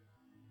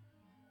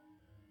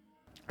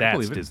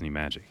 That's Disney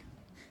magic.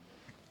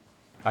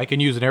 I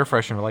can use an air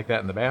freshener like that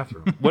in the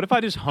bathroom. What if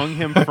I just hung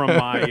him from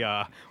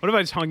my? What if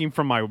I just hung him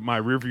from my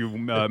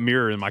rearview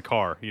mirror in my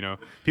car?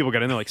 People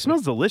got in there like,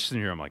 smells delicious in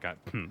here. I'm like,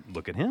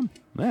 look at him.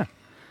 Yeah.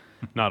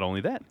 Not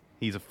only that,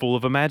 he's full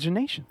of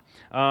imagination.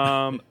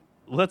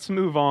 Let's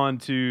move on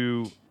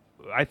to.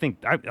 I think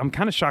I'm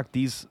kind of shocked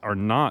these are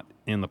not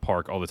in the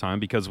park all the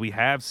time, because we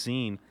have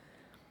seen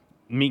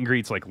meet and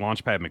greets like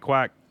Launchpad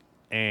McQuack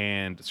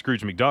and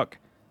Scrooge McDuck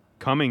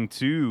coming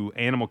to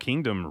Animal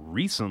Kingdom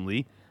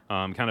recently,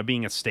 kind of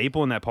being a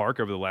staple in that park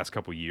over the last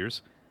couple of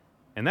years.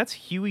 and that's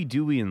Huey,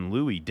 Dewey, and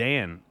Louie.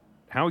 Dan,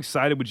 how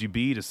excited would you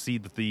be to see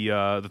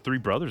the three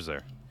brothers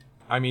there?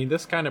 I mean,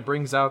 this kind of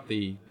brings out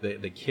the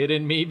kid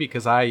in me,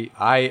 because I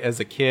as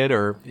a kid,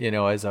 or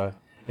as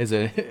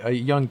a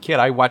young kid,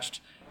 I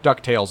watched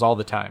DuckTales all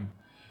the time.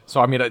 So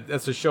I mean,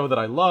 that's a show that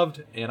I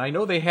loved, and I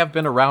know they have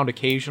been around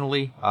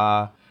occasionally.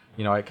 I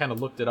kind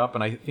of looked it up,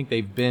 and I think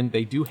they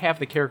do have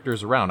the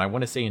characters around. I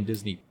want to say in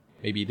Disney,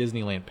 maybe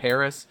Disneyland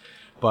Paris,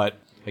 but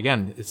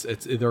again,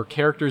 they're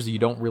characters that you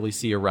don't really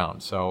see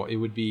around. So it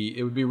would be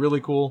really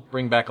cool,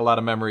 bring back a lot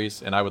of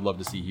memories, and I would love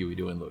to see Huey,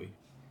 Dewey, and Louie.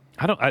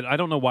 I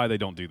don't know why they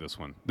don't do this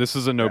one. This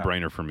is a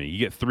no-brainer for me. You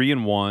get 3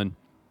 in 1.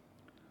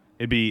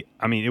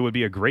 It would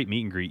be a great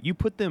meet and greet. You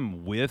put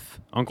them with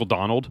Uncle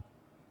Donald.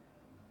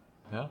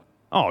 Yeah.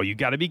 Oh, you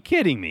got to be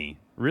kidding me!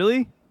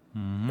 Really?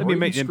 That'd be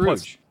amazing.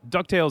 Plus,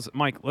 DuckTales,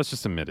 Mike. Let's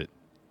just admit it.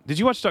 Did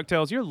you watch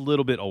DuckTales? You're a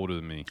little bit older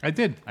than me. I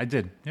did.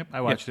 Yep, I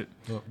watched it.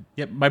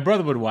 Yep, my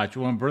brother would watch it.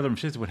 Well, my brother and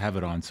sister would have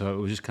it on, so it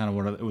was just kind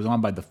of it was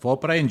on by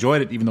default. But I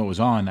enjoyed it, even though it was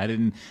on. I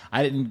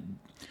didn't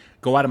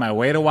go out of my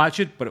way to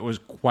watch it, but it was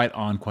quite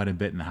a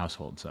bit in the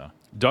household. So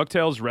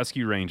DuckTales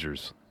Rescue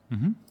Rangers.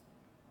 Mm-hmm.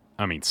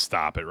 I mean,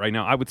 stop it right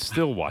now. I would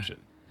still watch it.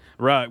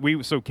 Right.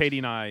 So Katie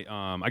and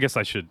I guess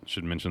I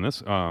should mention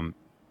this.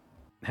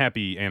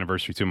 Happy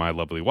anniversary to my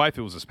lovely wife.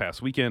 It was this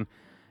past weekend.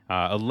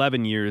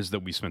 11 years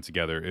that we spent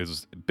together.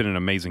 It's been an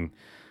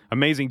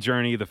amazing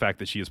journey. The fact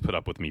that she has put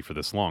up with me for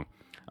this long.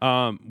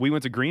 We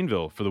went to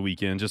Greenville for the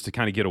weekend just to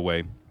kind of get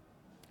away.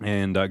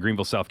 And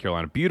Greenville, South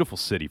Carolina, beautiful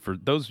city. For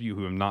those of you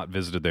who have not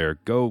visited there,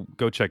 go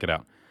check it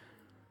out.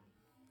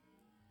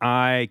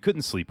 I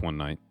couldn't sleep one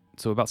night.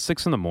 So about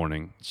 6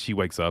 a.m, she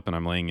wakes up and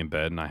I'm laying in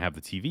bed and I have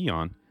the TV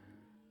on.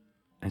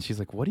 And she's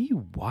like, "What are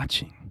you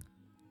watching?"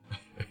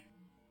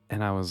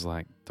 And I was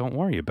like, "Don't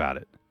worry about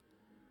it."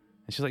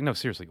 And she's like, "No,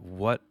 seriously,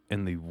 what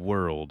in the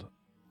world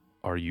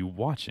are you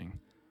watching?"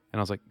 And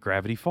I was like,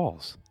 "Gravity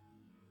Falls."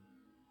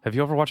 Have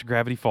you ever watched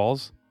Gravity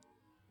Falls?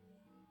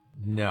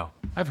 No.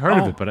 I've heard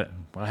of it, but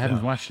I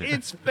haven't watched it.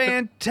 It's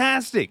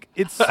fantastic.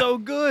 It's so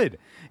good.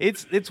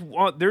 It's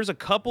there's a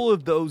couple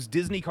of those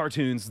Disney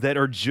cartoons that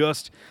are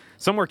just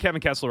somewhere. Kevin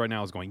Kessler right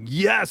now is going,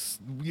 "Yes,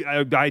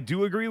 I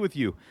do agree with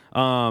you."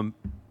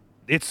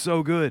 It's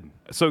so good.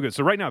 So good.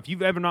 So right now, if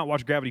you've ever not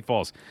watched Gravity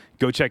Falls,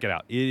 go check it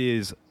out. It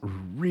is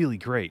really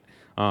great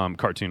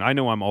cartoon. I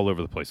know I'm all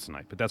over the place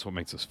tonight, but that's what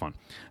makes this fun.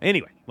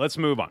 Anyway, let's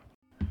move on.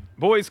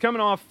 Boys,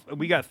 coming off,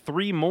 we got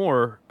 3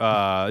 more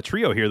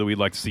trio here that we'd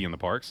like to see in the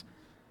parks.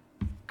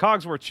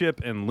 Cogsworth,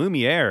 Chip, and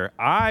Lumiere.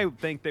 I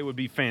think they would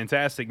be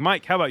fantastic.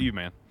 Mike, how about you,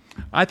 man?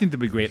 I think they'd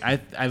be great.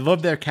 I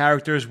love their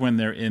characters when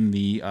they're in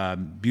the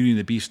Beauty and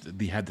the Beast.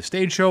 They had the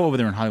stage show over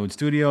there in Hollywood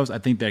Studios. I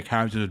think their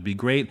characters would be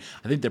great.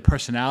 I think their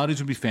personalities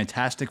would be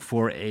fantastic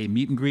for a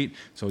meet and greet.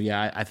 So,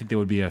 yeah, I think they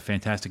would be a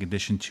fantastic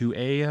addition to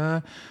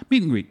a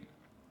meet and greet.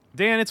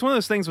 Dan, it's one of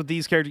those things with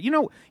these characters.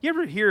 You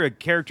ever hear a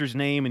character's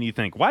name and you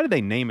think, why did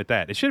they name it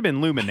that? It should have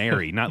been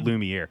Luminary, not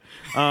Lumiere.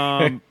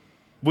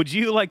 Would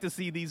you like to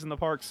see these in the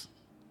parks?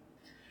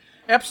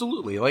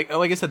 Absolutely. Like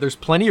I said, there's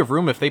plenty of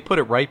room if they put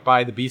it right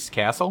by the Beast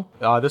Castle.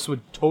 This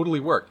would totally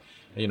work.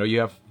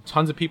 You have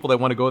tons of people that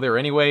want to go there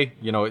anyway.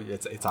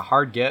 It's a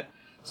hard get.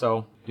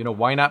 So,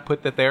 why not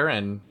put that there?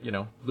 And,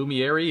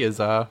 Lumiere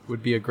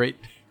would be a great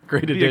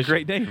addition. Be a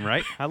great name,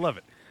 right? I love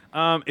it.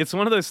 It's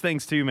one of those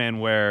things too, man,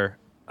 where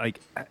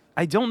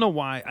I don't know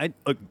why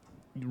I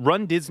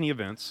run Disney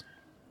events.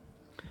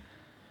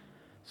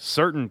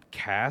 Certain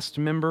cast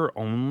member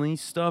only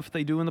stuff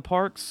they do in the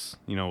parks.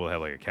 We'll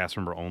have like a cast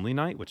member only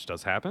night, which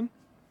does happen.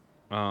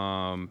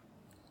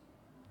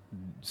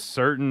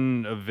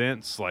 Certain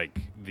events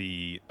like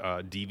the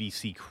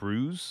DVC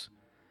cruise,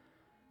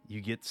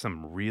 you get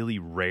some really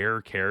rare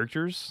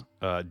characters.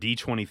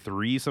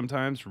 D23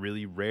 sometimes,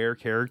 really rare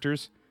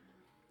characters.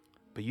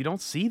 But you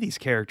don't see these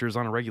characters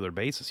on a regular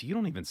basis. You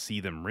don't even see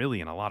them really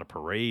in a lot of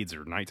parades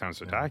or nighttime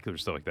spectacular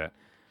stuff like that.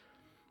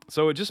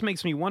 So it just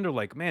makes me wonder,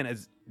 like, man,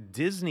 as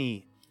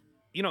Disney,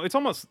 it's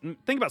almost,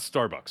 think about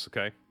Starbucks,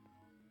 okay?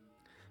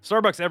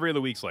 Starbucks every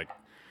other week's like,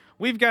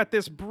 we've got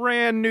this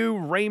brand new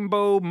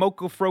rainbow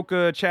mocha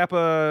froca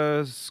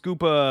chapa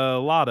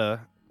scupa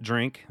latte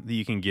drink that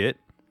you can get.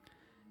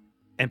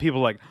 And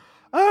people are like,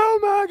 oh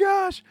my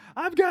gosh,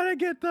 I've got to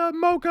get the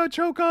mocha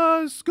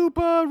choca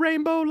scupa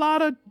rainbow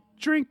latte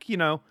drink,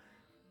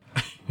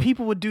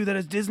 People would do that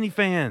as Disney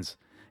fans.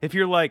 If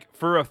you're like,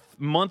 for a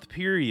month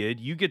period,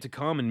 you get to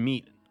come and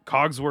meet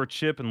Cogsworth,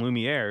 Chip, and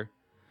Lumiere.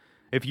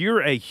 If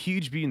you're a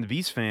huge Beauty and the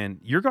Beast fan,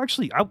 you're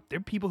actually out there.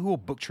 People who will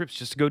book trips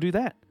just to go do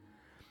that.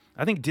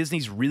 I think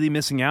Disney's really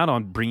missing out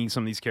on bringing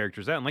some of these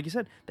characters out. And like you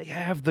said, they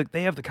have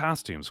the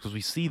costumes because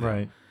we see them.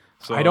 Right.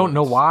 So I don't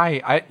know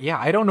why.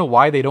 I don't know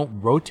why they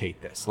don't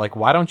rotate this. Like,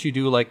 why don't you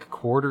do like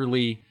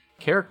quarterly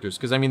characters?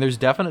 Because there's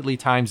definitely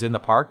times in the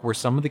park where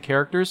some of the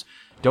characters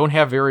don't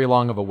have very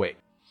long of a wait.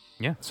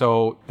 Yeah.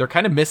 So they're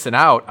kind of missing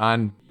out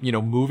on,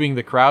 moving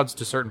the crowds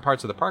to certain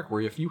parts of the park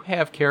where if you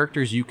have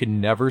characters you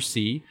can never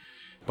see,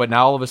 but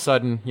now all of a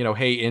sudden,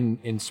 hey,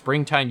 in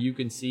springtime you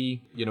can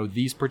see,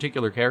 these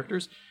particular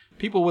characters,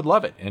 people would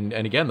love it. And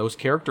again, those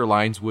character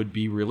lines would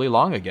be really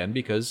long again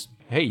because,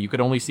 hey, you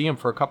could only see him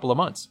for a couple of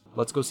months.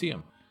 Let's go see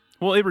him.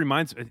 Well, it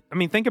reminds. I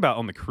mean, think about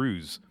on the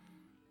cruise.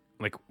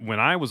 Like when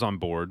I was on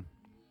board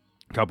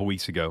a couple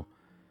weeks ago.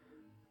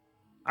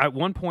 At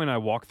one point, I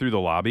walked through the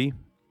lobby,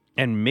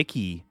 and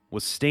Mickey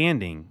was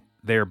standing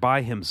there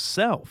by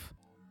himself.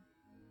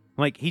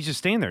 Like, he's just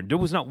standing there. There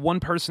was not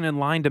one person in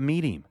line to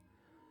meet him.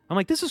 I'm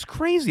like, this is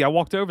crazy. I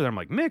walked over there. I'm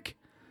like, Mick,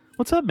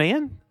 what's up,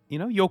 man? You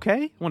know, you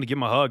okay? I want to give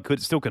him a hug.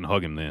 Still couldn't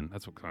hug him then.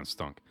 That's what kind of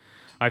stunk.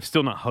 I've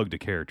still not hugged a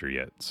character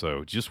yet,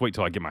 so just wait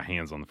till I get my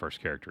hands on the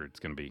first character. It's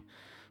going to be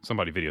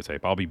somebody videotape.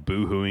 I'll be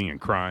boo-hooing and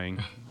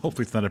crying.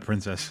 Hopefully it's not a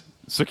princess.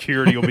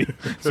 Security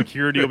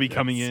will be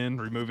coming in,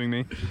 removing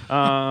me.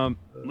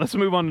 Let's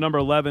move on to number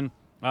 11.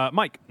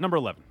 Mike, number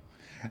 11.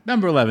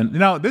 Number 11.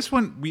 Now, this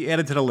one we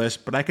added to the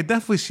list, but I could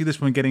definitely see this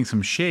one getting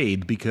some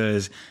shade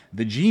because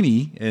the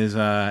genie is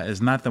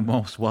not the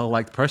most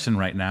well-liked person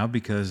right now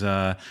because,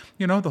 the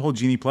whole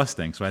Genie Plus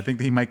thing. So I think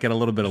he might get a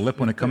little bit of lip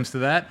when it comes to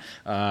that,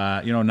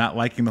 not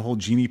liking the whole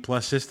Genie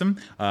Plus system.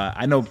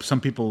 I know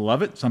some people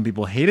love it. Some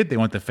people hate it. They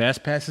want the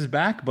fast passes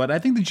back. But I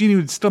think the genie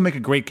would still make a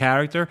great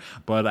character,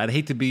 but I'd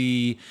hate to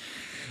be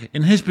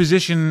in his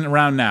position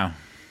around now.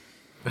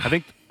 I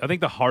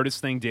think the hardest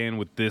thing, Dan,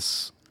 with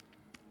this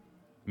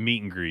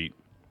meet and greet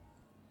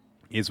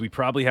is we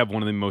probably have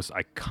one of the most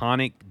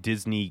iconic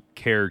Disney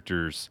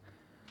characters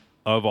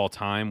of all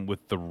time with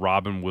the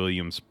Robin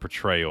Williams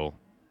portrayal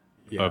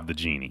of the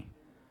genie.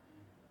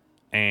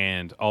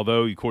 And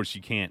although, of course,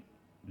 you can't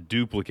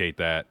duplicate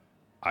that,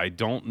 I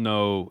don't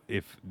know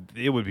if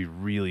it would be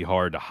really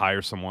hard to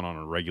hire someone on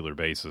a regular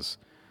basis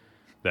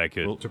that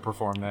could to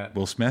perform that.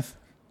 Will Smith?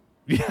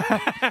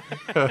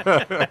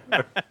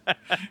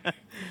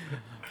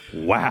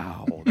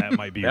 Wow, that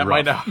might be that rough.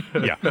 might not.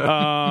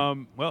 Yeah.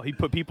 Well, he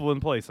put people in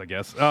place, I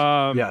guess.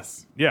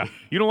 Yes. Yeah.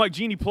 You don't like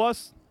Genie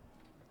Plus?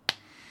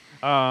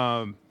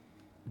 Dan,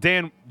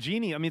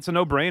 Genie, I mean, it's a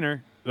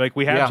no-brainer. Like,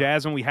 we have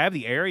Jasmine, we have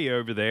the area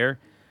over there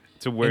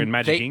to where in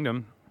Magic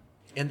Kingdom.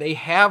 And they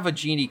have a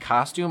genie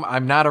costume.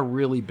 I'm not a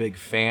really big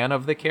fan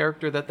of the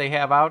character that they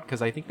have out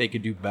because I think they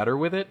could do better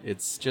with it.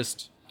 It's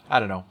just, I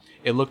don't know.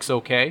 It looks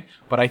okay.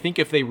 But I think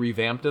if they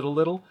revamped it a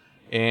little,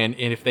 and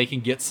if they can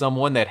get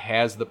someone that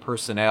has the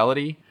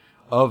personality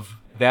of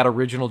that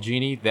original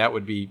genie, that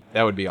would be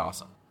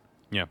awesome.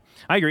 Yeah,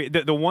 I agree.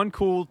 The one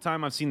cool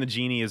time I've seen the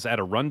genie is at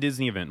a Run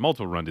Disney event,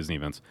 multiple Run Disney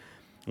events,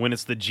 when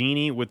it's the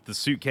genie with the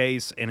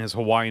suitcase and his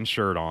Hawaiian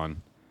shirt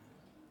on,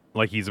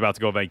 like he's about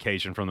to go on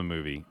vacation from the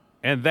movie.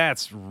 And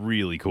that's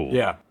really cool.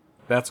 Yeah,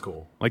 that's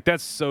cool. Like,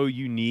 that's so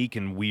unique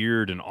and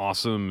weird and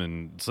awesome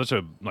and such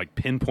a, like,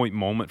 pinpoint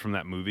moment from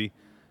that movie.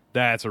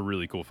 That's a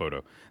really cool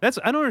photo. I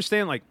don't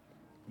understand, like,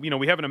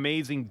 we have an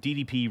amazing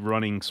DDP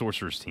running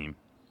Sorcerers team.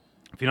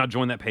 If you're not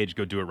joined that page,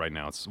 go do it right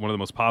now. It's one of the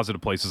most positive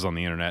places on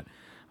the internet.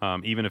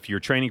 Even if you're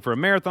training for a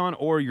marathon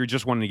or you're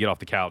just wanting to get off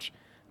the couch,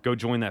 go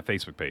join that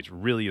Facebook page. It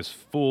really is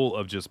full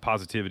of just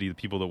positivity, the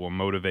people that will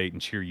motivate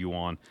and cheer you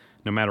on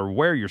no matter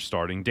where you're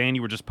starting. Dan,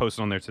 you were just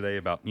posting on there today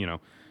about,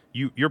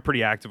 you're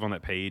pretty active on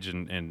that page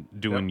and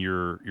doing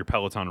your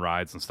Peloton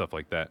rides and stuff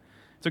like that.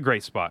 It's a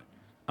great spot.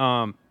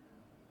 We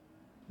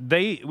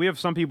have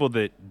some people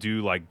that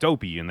do like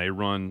Dopey and they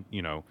run,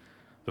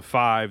 the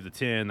 5, the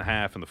 10, the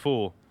half, and the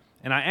full.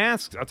 And I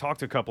talked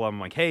to a couple of them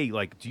like, hey,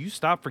 like, do you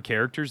stop for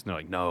characters? And they're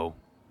like, no,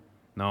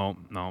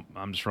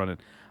 I'm just running.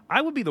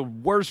 I would be the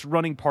worst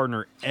running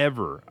partner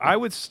ever. I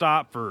would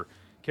stop for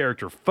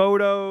character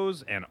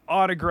photos and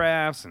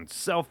autographs and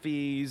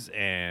selfies,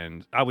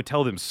 and I would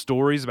tell them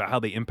stories about how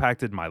they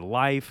impacted my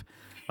life.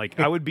 Like,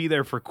 I would be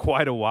there for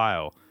quite a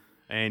while.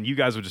 And you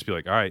guys would just be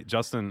like, all right,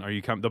 Justin, are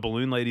you coming? The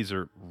balloon ladies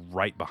are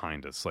right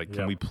behind us. Like,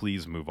 can we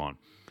please move on?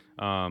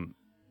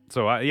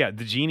 The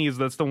genie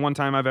that's the one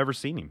time I've ever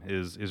seen him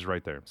is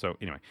right there. So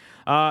anyway,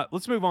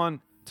 let's move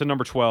on to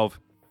number 12.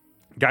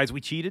 Guys,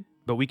 we cheated,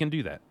 but we can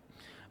do that.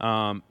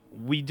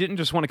 We didn't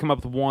just want to come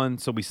up with one,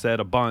 so we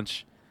said a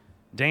bunch.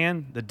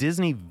 Dan, the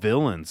Disney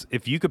villains.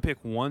 If you could pick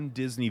one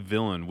Disney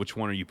villain, which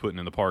one are you putting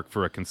in the park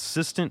for a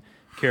consistent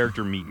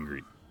character meet and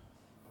greet?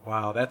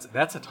 Wow, that's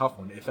a tough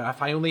one. If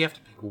I only have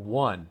to pick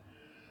one,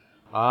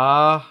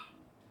 I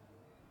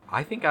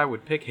think I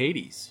would pick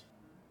Hades.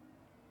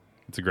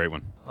 It's a great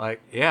one. Like,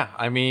 yeah,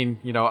 I mean,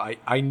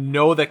 I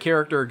know that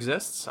character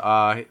exists.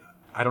 I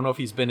don't know if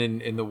he's been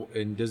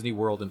in Disney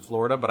World in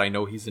Florida, but I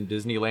know he's in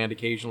Disneyland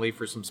occasionally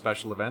for some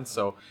special events.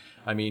 So,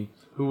 I mean,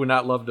 who would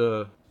not love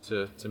to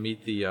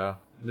meet the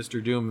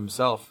Mr. Doom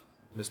himself,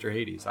 Mr.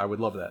 Hades? I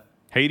would love that.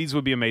 Hades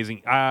would be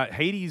amazing.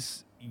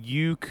 Hades,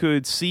 you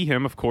could see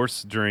him, of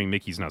course, during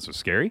Mickey's Not So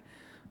Scary.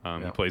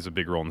 He plays a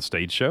big role in the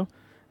stage show.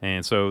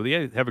 And so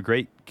they have a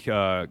great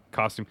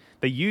costume.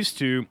 They used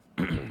to,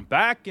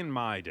 back in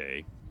my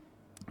day,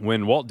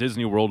 when Walt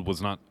Disney World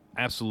was not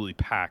absolutely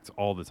packed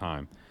all the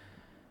time,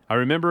 I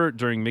remember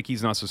during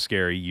Mickey's Not So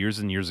Scary years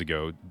and years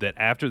ago that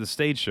after the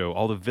stage show,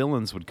 all the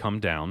villains would come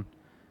down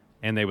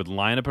and they would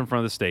line up in front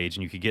of the stage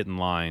and you could get in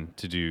line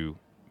to do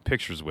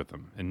pictures with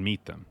them and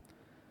meet them.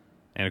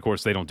 And of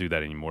course, they don't do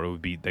that anymore.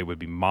 They would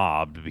be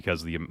mobbed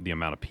because of the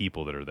amount of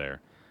people that are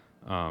there.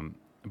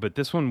 But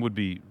this one would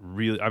be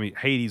really. I mean,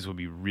 Hades would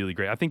be really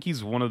great. I think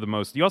he's one of the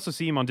most. You also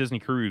see him on Disney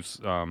Cruise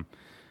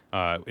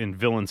in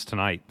Villains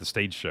Tonight, the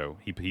stage show.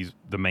 He's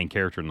the main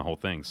character in the whole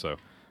thing. So,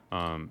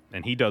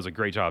 and he does a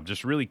great job.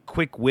 Just really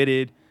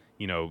quick-witted.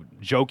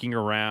 Joking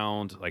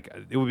around. Like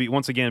it would be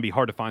once again, it'd be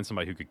hard to find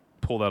somebody who could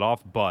pull that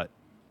off. But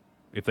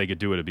if they could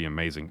do it, it'd be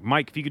amazing.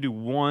 Mike, if you could do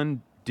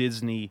one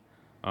Disney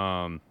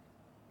kind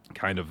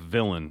of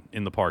villain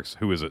in the parks,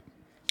 who is it?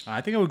 I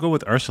think I would go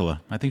with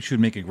Ursula. I think she would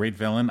make a great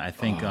villain. I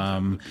think,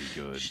 that would be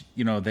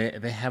good.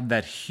 they have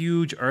that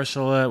huge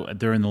Ursula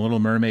during the Little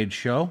Mermaid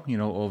show,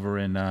 over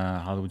in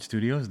Hollywood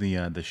Studios,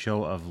 the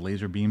show of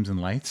laser beams and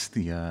lights,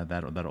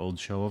 that old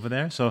show over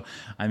there. So,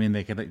 I mean,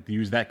 they could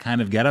use that kind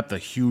of getup, the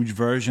huge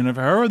version of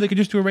her, or they could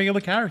just do a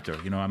regular character.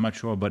 I'm not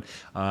sure, but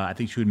I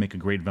think she would make a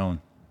great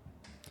villain.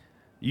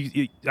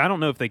 I don't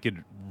know if they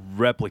could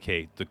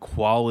replicate the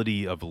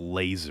quality of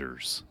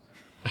lasers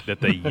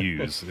that they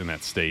use in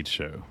that stage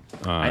show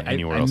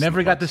anywhere else. I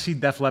never got to see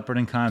Def Leppard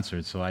in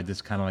concert, so I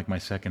just kind of like my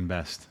second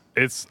best.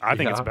 I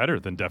think it's better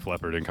than Def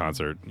Leppard in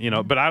concert,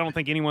 but I don't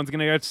think anyone's going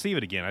to go to see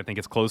it again. I think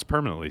it's closed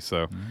permanently,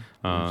 so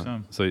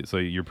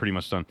you're pretty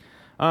much done.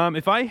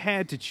 If I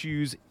had to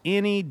choose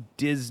any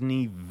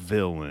Disney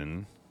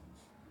villain,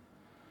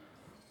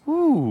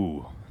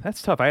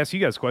 that's tough. I asked you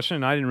guys a question,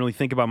 and I didn't really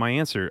think about my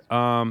answer.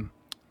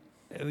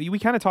 We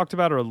kind of talked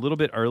about her a little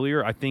bit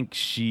earlier. I think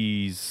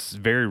she's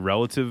very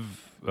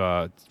relative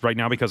right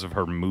now because of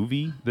her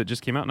movie that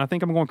just came out, and I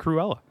think I'm going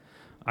Cruella.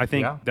 I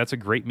think that's a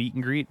great meet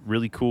and greet,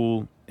 really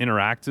cool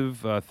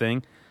interactive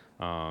thing.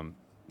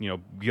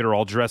 Get her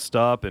all dressed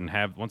up and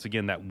have, once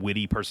again, that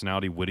witty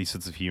personality, witty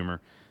sense of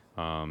humor.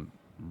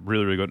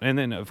 Really, really good. And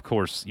then, of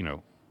course,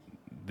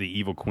 the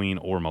Evil Queen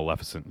or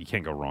Maleficent. You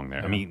can't go wrong there.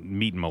 Yeah. I mean,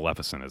 meeting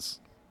Maleficent is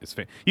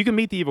you can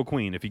meet the Evil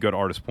Queen if you go to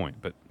Artist Point,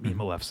 but meet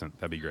Maleficent,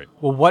 that'd be great.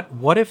 Well,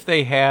 what if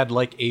they had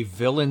like a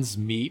villain's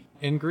meet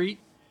and greet,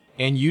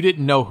 and you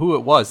didn't know who it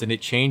was, and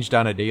it changed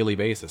on a daily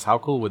basis? How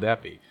cool would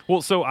that be?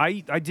 Well, so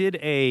I did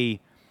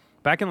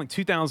back in like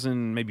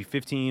 2000, maybe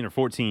 15 or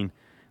 14,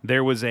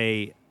 there was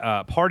a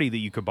party that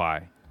you could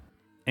buy,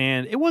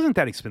 and it wasn't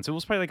that expensive. It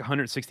was probably like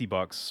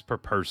 $160 per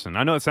person.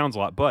 I know it sounds a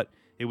lot, but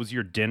it was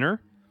your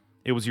dinner,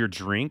 it was your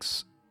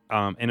drinks,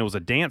 and it was a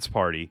dance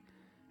party.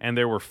 And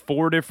there were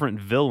 4 different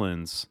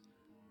villains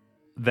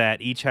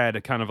that each had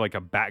a kind of like a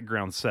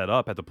background set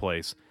up at the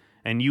place.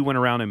 And you went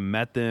around and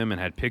met them and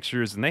had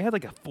pictures. And they had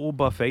like a full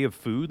buffet of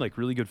food, like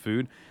really good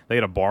food. They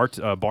had a bar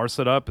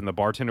set up, and the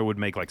bartender would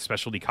make like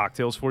specialty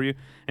cocktails for you.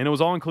 And it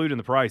was all included in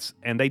the price.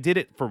 And they did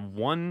it for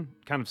one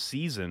kind of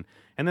season,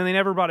 and then they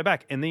never brought it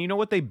back. And then you know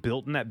what they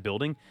built in that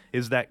building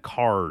is that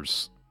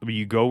Cars.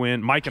 You go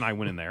in. Mike and I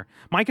went in there.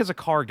 Mike is a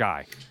car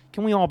guy.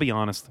 Can we all be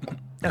honest?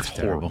 That's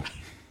horrible.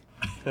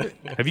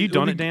 Have you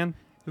done it, Dan?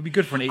 It would be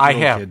good for an 8-year-old I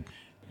have. kid.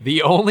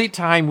 The only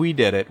time we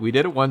did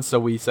it once, so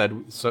we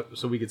said so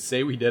we could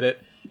say we did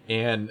it,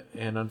 and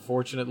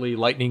unfortunately,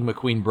 Lightning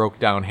McQueen broke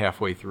down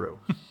halfway through,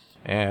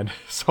 and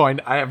so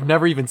I have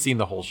never even seen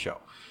the whole show.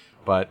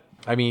 But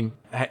I mean,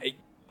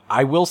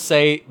 I will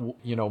say,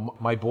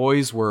 my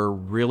boys were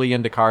really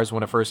into Cars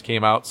when it first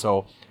came out.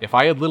 So if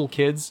I had little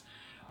kids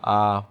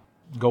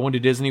going to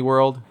Disney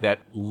World that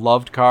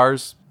loved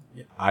Cars,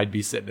 I'd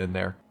be sitting in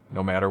there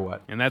no matter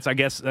what. And that's, I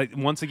guess,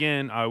 once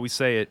again, I always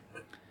say it,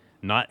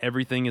 not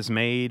everything is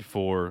made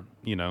for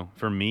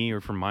me or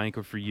for Mike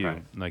or for you.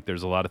 Right. Like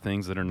there's a lot of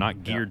things that are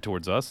not geared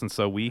towards us. And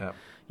so we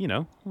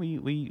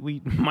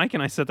Mike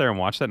and I sat there and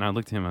watched that, and I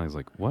looked at him and I was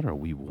like, what are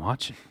we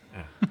watching?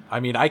 I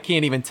mean, I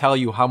can't even tell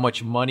you how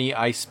much money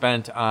I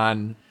spent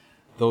on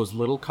those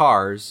little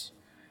cars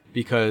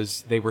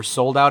because they were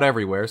sold out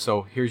everywhere.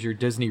 So here's your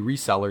Disney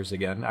resellers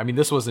again. I mean,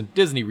 this wasn't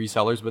Disney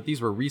resellers, but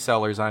these were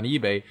resellers on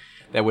eBay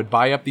that would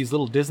buy up these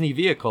little Disney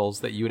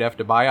vehicles that you would have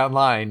to buy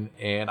online,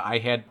 and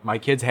my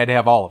kids had to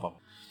have all of them.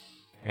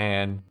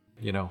 And,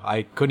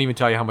 I couldn't even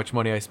tell you how much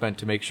money I spent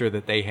to make sure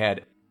that they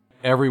had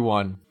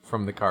everyone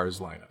from the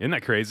Cars lineup. Isn't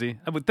that crazy?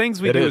 But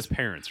things we do as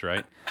parents,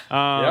 right?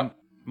 Yep.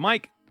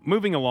 Mike,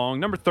 moving along,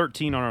 number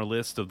 13 on our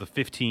list of the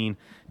 15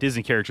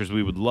 Disney characters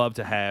we would love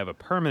to have a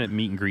permanent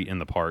meet and greet in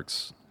the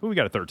parks. Who we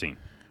got at 13?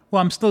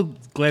 Well, I'm still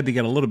glad they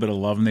get a little bit of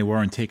love, and they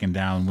weren't taken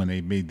down when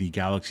they made the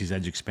Galaxy's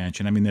Edge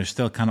expansion. I mean, they're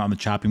still kind of on the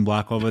chopping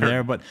block over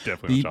there, but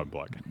definitely on the chopping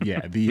block.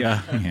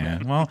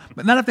 Yeah. Well,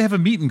 but not if they have a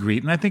meet and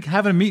greet, and I think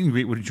having a meet and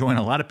greet would join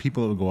a lot of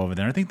people that would go over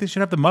there. I think they should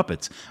have the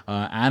Muppets.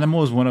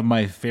 Animal is one of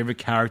my favorite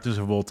characters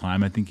of all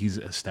time. I think he's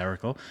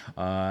hysterical.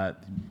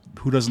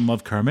 Who doesn't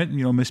love Kermit?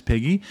 Miss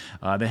Piggy.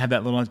 They have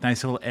that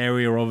nice little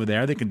area over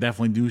there. They could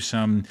definitely do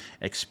some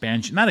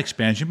expansion, not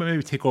expansion, but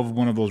maybe take over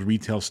one of those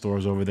retail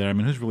stores over there. I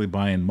mean, who's really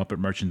buying Muppet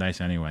merchandise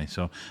anyway?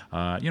 So,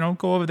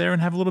 go over there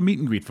and have a little meet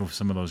and greet for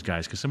some of those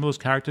guys, because some of those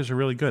characters are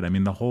really good. I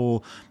mean, the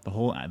whole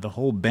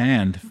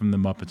band from the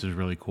Muppets is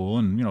really cool,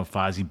 and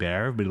Fozzie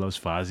Bear, everybody loves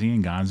Fozzie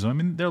and Gonzo. I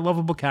mean, they're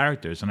lovable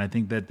characters, and I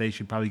think that they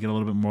should probably get a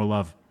little bit more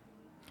love.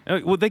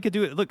 Well, they could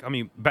do it. Look, I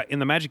mean, back in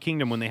the Magic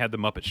Kingdom when they had the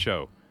Muppet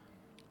Show,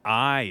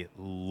 I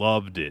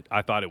loved it.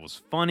 I thought it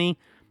was funny.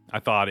 I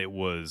thought it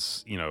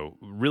was,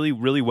 really,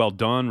 really well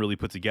done, really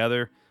put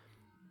together.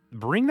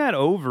 Bring that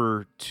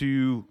over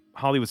to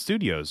Hollywood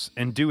Studios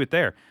and do it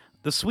there.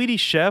 The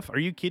Swedish Chef, are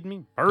you kidding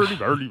me? Birdie,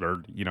 birdie,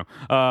 birdie.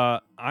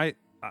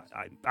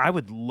 I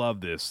would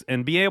love this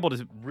and be able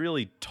to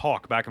really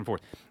talk back and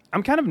forth.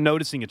 I'm kind of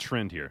noticing a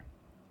trend here.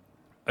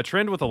 A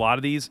trend with a lot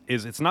of these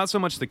is it's not so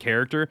much the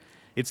character,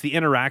 it's the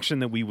interaction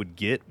that we would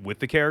get with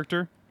the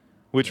character,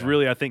 which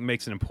really I think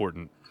makes it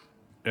important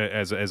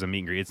as a meet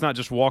and greet. It's not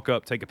just walk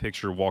up, take a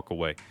picture, walk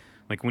away.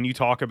 Like when you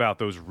talk about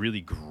those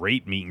really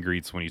great meet and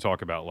greets, when you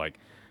talk about like,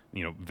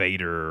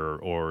 Vader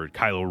or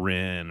Kylo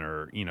Ren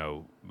or,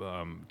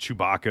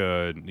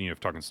 Chewbacca,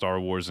 talking Star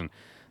Wars and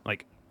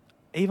like,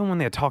 even when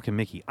they're talking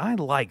Mickey, I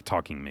like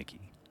talking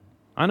Mickey.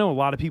 I know a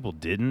lot of people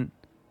didn't.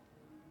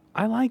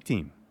 I liked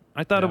him.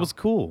 I thought it was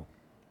cool.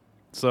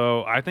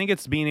 So I think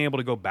it's being able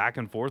to go back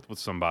and forth with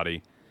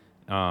somebody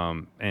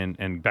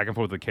and back and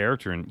forth with the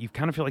character, and you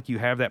kind of feel like you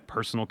have that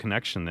personal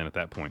connection then at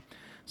that point.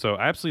 So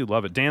I absolutely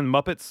love it. Dan,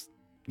 Muppets,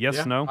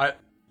 yes, no?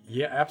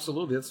 Yeah,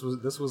 absolutely.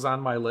 This was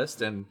on my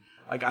list, and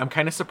like I'm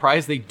kind of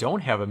surprised they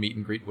don't have a meet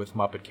and greet with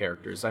Muppet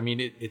characters. I mean,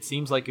 it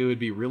seems like it would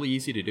be really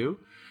easy to do.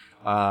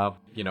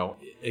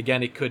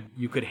 Again,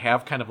 you could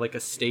have kind of like a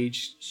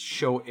stage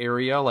show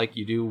area like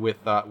you do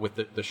with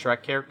the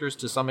Shrek characters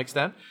to some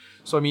extent.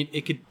 So I mean,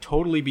 it could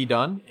totally be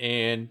done.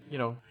 And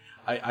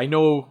I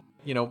know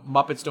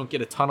Muppets don't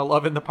get a ton of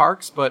love in the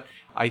parks, but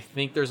I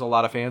think there's a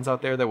lot of fans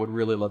out there that would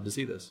really love to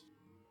see this.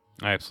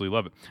 I absolutely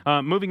love it.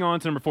 Moving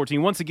on to number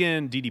 14. Once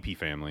again, DDP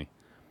family,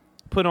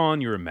 put on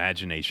your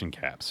imagination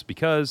caps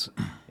because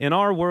in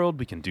our world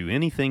we can do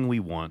anything we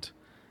want.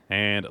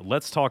 And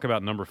let's talk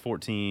about number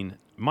 14,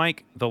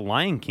 Mike, the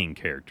Lion King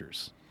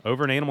characters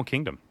over in Animal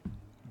Kingdom.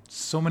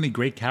 So many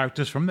great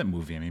characters from that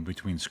movie. I mean,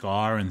 between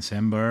Scar and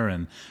Simba,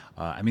 and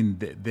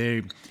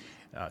they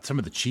some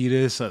of the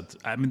cheetahs.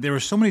 There were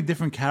so many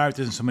different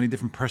characters and so many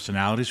different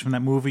personalities from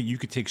that movie. You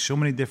could take so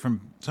many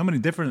different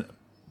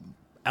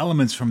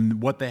elements from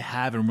what they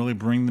have and really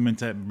bring them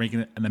into making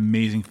it an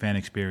amazing fan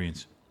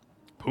experience.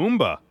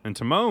 Pumbaa and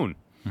Timon.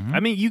 Mm-hmm. I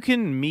mean, you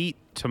can meet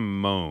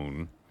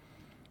Timon,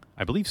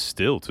 I believe,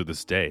 still to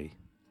this day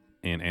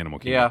in Animal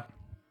Kingdom. Yeah,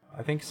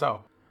 I think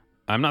so.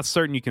 I'm not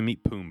certain you can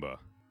meet Pumbaa.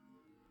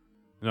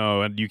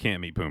 No, you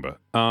can't meet Pumbaa.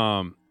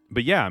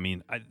 But yeah, I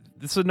mean,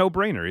 this is a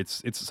no-brainer.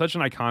 It's such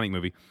an iconic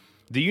movie.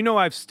 Do you know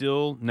I've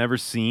still never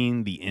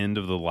seen the end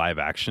of the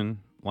live-action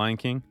Lion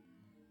King?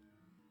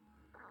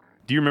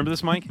 Do you remember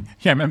this, Mike?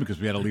 Yeah, I remember because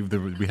we had to leave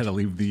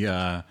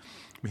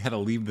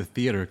the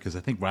theater because I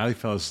think Riley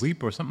fell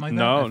asleep or something like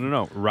that.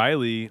 No.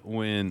 Riley,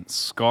 when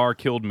Scar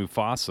killed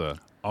Mufasa.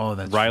 Oh,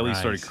 that's Riley right.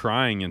 started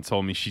crying and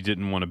told me she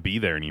didn't want to be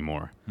there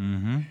anymore.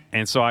 Mm-hmm.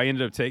 And so I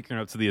ended up taking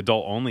her up to the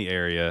adult-only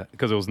area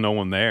because there was no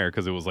one there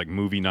because it was like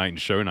movie night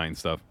and show night and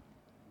stuff.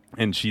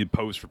 And she had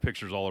posed for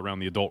pictures all around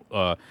the adult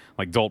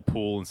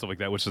pool and stuff like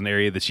that, which is an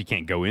area that she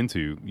can't go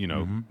into,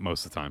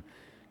 most of the time.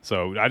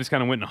 So I just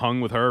kind of went and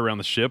hung with her around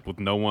the ship with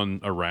no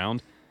one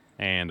around.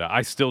 And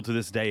I still, to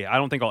this day, I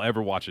don't think I'll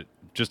ever watch it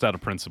just out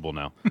of principle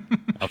now.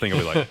 I think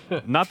I'll be like,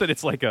 not that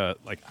it's like I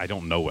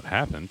don't know what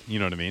happened. You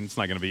know what I mean? It's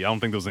not going to be, I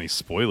don't think there's any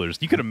spoilers.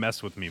 You could have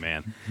messed with me,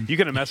 man. You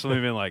could have messed with me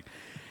and been like,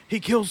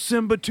 he kills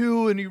Simba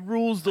too and he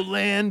rules the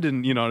land.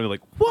 And, I'd be like,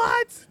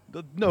 what?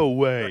 No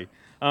way.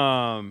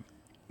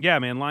 Yeah,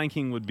 man, Lion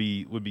King would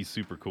be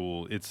super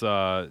cool. It's,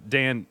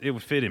 Dan, it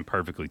would fit in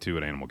perfectly too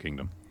at Animal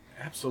Kingdom.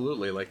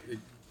 Absolutely. Like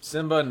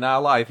Simba and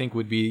Nala, I think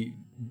would be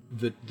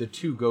the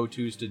two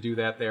go-tos to do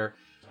that there.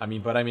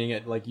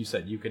 Like you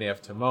said, you can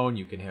have Timon,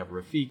 you can have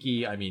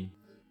Rafiki. I mean,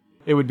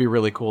 it would be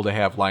really cool to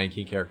have Lion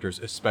King characters,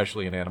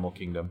 especially in Animal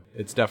Kingdom.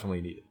 It's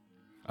definitely needed.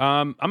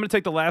 I'm going to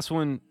take the last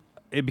one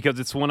because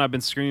it's one I've been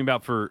screaming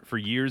about for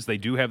years. They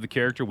do have the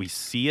character. We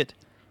see it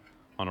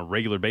on a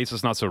regular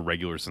basis. Not so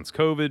regular since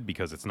COVID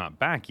because it's not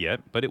back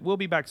yet, but it will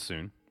be back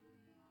soon.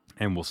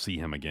 And we'll see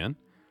him again.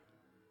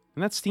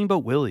 And that's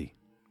Steamboat Willie.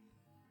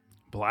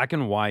 Black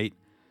and white.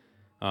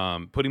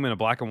 Put him in a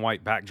black and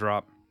white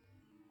backdrop.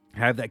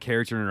 Have that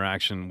character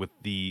interaction with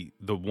the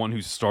one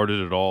who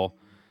started it all,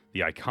 the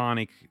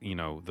iconic,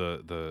 have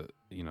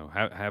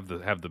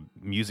the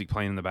music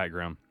playing in the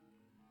background.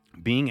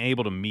 Being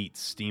able to meet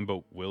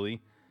Steamboat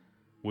Willie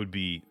would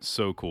be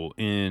so cool.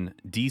 In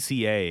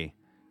DCA,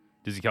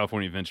 Disney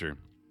California Adventure,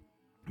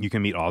 you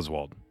can meet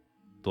Oswald,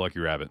 the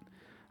Lucky Rabbit.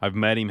 I've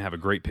met him, have a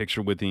great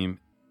picture with him.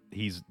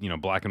 He's,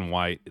 black and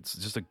white. It's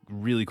just a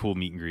really cool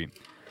meet and greet.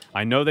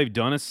 I know they've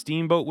done a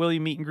Steamboat Willie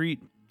meet and greet.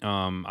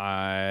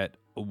 I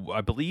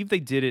believe they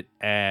did it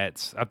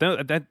at. I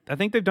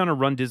think they've done a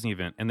Run Disney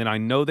event, and then I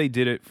know they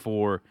did it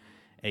for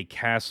a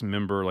cast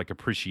member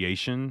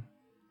appreciation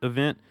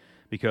event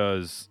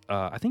because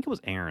I think it was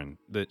Aaron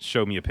that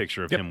showed me a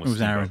picture of him with. It was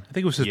Steamboat. Aaron. I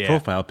think it was his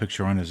profile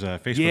picture on his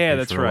Facebook. Yeah, page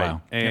that's for a right.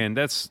 while. And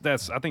that's.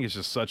 I think it's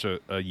just such a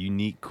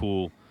unique,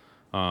 cool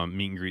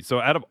meet and greet. So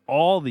out of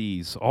all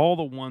these, all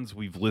the ones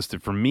we've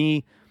listed, for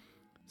me,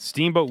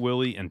 Steamboat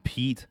Willie and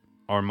Pete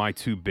are my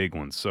two big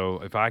ones.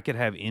 So if I could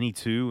have any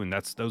two, and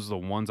those are the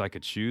ones I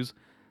could choose,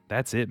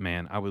 that's it,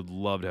 man. I would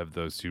love to have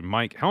those two.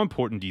 Mike, how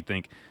important do you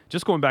think,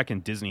 just going back in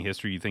Disney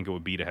history, you think it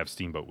would be to have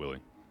Steamboat Willie?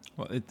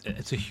 Well,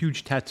 it's a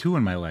huge tattoo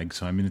in my leg,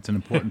 so I mean, it's an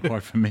important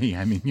part for me.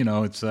 I mean,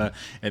 it's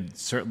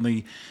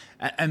certainly,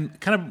 and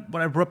kind of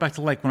what I brought back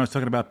to like when I was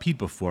talking about Pete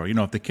before.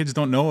 If the kids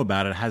don't know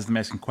about it, has them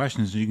asking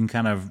questions, you can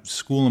kind of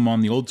school them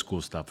on the old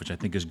school stuff, which I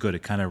think is good.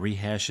 It kind of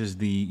rehashes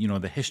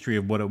the history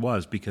of what it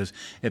was, because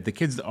if the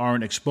kids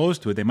aren't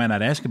exposed to it, they might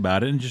not ask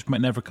about it and it just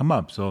might never come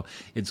up. So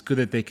it's good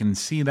that they can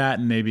see that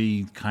and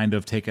maybe kind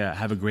of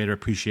have a greater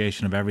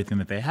appreciation of everything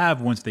that they have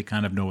once they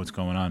kind of know what's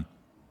going on.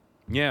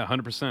 Yeah,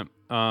 100%.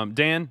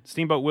 Dan,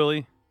 Steamboat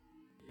Willie?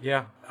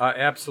 Yeah,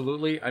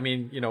 absolutely. I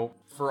mean,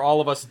 for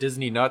all of us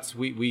Disney nuts,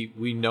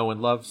 we know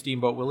and love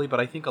Steamboat Willie, but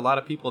I think a lot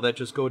of people that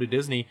just go to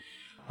Disney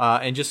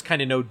and just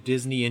kind of know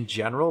Disney in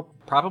general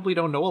probably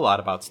don't know a lot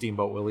about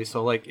Steamboat Willie.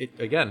 So, it's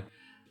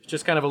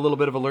just kind of a little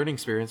bit of a learning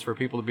experience for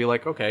people to be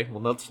like, okay,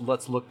 well,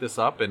 let's look this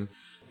up, and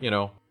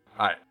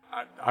I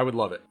would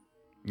love it.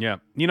 Yeah,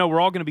 we're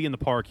all going to be in the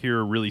park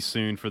here really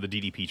soon for the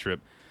DDP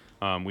trip.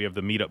 We have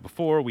the meetup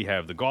before, we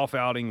have the golf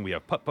outing, we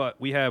have putt-putt,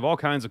 we have all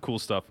kinds of cool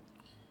stuff.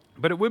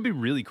 But it would be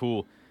really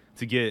cool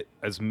to get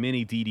as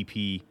many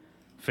DDP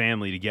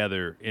family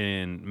together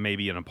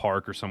maybe in a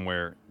park or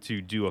somewhere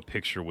to do a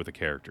picture with a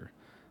character.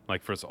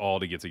 Like for us all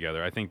to get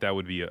together. I think that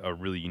would be a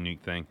really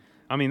unique thing.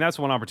 I mean, that's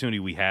one opportunity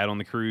we had on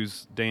the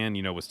cruise, Dan,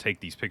 was take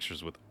these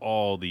pictures with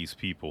all these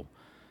people,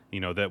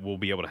 that we'll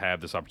be able to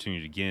have this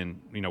opportunity again.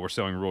 We're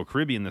selling Royal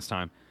Caribbean this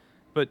time,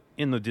 but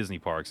in the Disney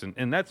parks.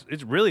 And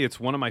it's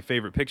one of my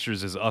favorite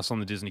pictures is us on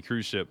the Disney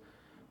cruise ship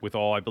with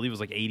I believe it was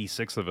like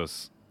 86 of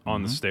us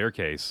on the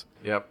staircase.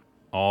 Yep.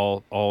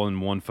 All in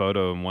one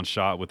photo and one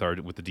shot with the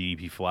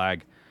DDP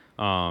flag.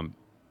 And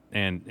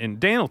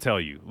Dan will tell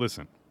you,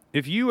 listen,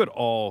 if you at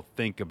all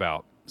think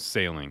about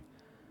sailing,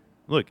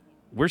 look,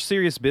 we're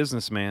serious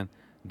business, man.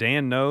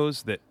 Dan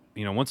knows that,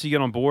 once you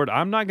get on board,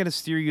 I'm not going to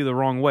steer you the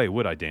wrong way,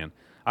 would I, Dan?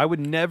 I would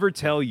never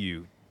tell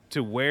you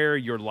to wear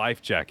your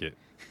life jacket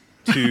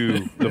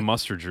to the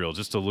muster drill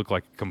just to look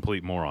like a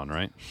complete moron,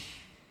 right?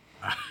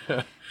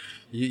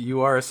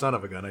 You are a son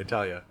of a gun, I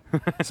tell you.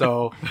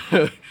 So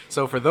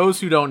for those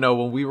who don't know,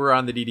 when we were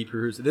on the DD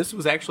cruise, this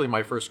was actually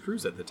my first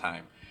cruise at the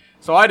time.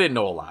 So I didn't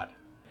know a lot.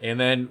 And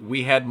then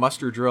we had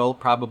muster drill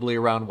probably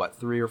around,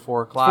 3 or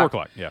 4 o'clock? 4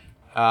 o'clock, yeah.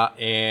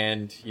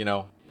 And,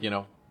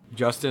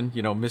 Justin,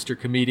 Mr.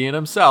 Comedian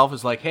himself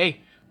is like,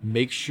 hey,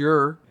 make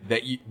sure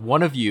that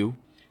one of you,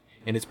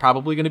 and it's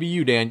probably going to be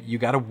you, Dan, you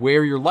got to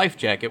wear your life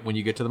jacket when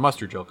you get to the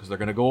muster drill because they're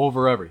going to go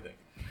over everything.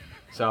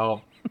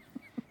 So,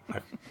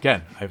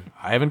 I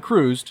haven't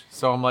cruised,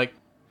 so I'm like,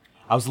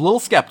 I was a little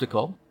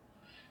skeptical.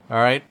 All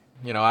right,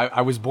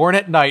 I was born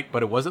at night,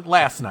 but it wasn't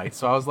last night,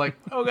 so I was like,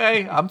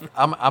 okay, I'm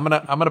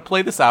gonna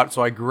play this out.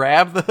 So I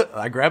grab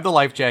the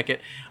life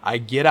jacket, I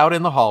get out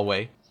in the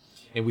hallway,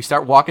 and we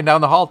start walking down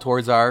the hall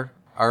towards our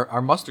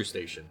muster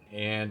station,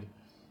 and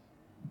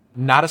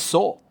not a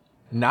soul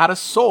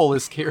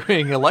is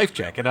carrying a life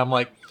jacket. I'm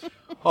like,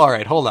 all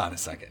right, hold on a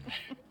second.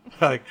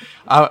 Like,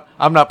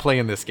 I'm not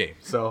playing this game.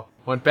 So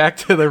went back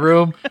to the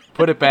room,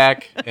 put it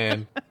back,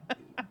 and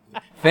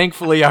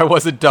thankfully I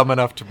wasn't dumb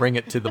enough to bring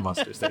it to the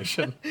muster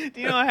station. Do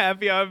you know how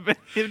happy I've been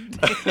if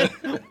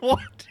Dan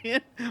walked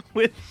in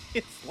with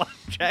his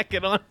life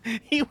jacket on?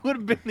 He would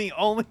have been the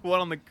only one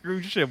on the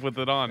cruise ship with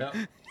it on.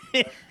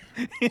 Yep.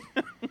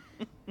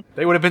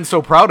 They would have been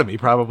so proud of me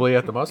probably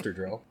at the muster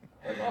drill.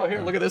 Like, oh, here,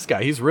 look at this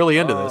guy. He's really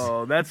into this.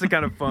 Oh, that's the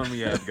kind of fun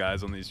we have,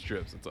 guys, on these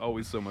trips. It's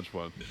always so much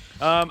fun.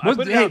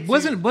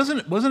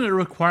 Wasn't it a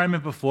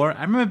requirement before?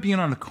 I remember being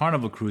on a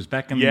Carnival cruise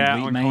back in the late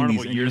on 90s.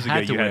 Carnival And years ago, you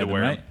had to wear them,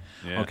 them. right?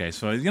 Yeah. Okay,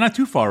 so you're not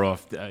too far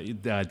off,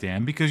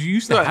 Dan, because you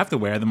used to have to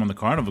wear them on the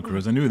Carnival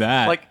cruise. I knew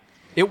that. Like,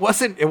 it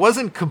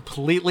wasn't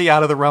completely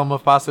out of the realm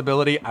of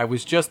possibility. I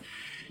was just,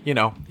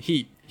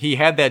 he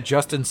had that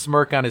Justin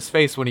smirk on his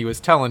face when he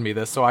was telling me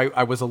this, so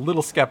I was a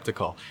little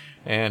skeptical.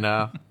 And,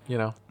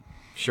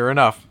 sure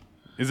enough.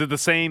 Is it the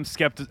same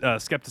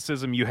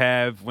skepticism you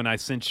have when I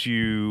sent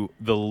you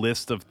the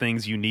list of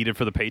things you needed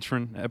for the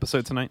patron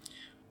episode tonight?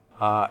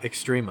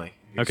 Extremely.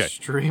 Okay.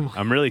 Extremely.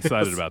 I'm really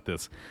excited about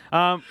this.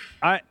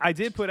 I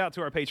did put out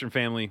to our patron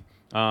family,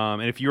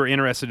 and if you're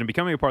interested in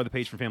becoming a part of the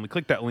patron family,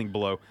 click that link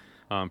below.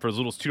 For as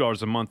little as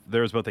 $2 a month,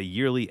 there's both a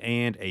yearly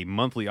and a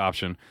monthly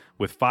option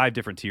with 5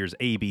 different tiers,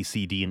 A, B,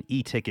 C, D, and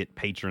E-ticket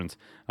patrons.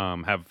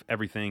 Have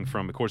everything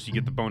from, of course, you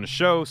get the bonus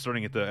show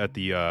starting at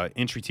the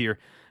entry tier.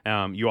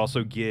 You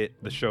also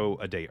get the show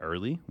a day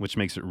early, which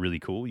makes it really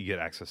cool. You get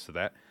access to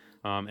that.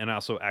 And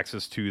also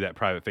access to that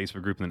private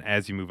Facebook group. And then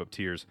as you move up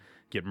tiers,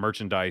 get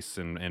merchandise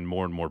and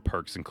more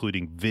perks,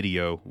 including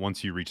video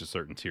once you reach a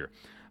certain tier.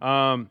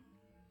 I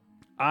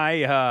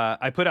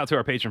put out to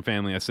our patron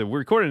family, I said, we're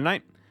recording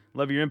tonight.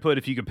 Love your input.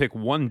 If you could pick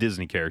one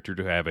Disney character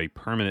to have a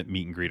permanent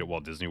meet and greet at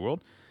Walt Disney World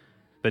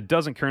that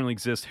doesn't currently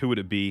exist, who would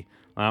it be?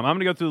 I'm going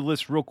to go through the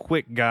list real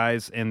quick,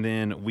 guys, and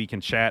then we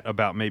can chat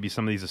about maybe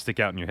some of these that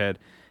stick out in your head.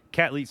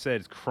 Cat Leet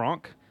said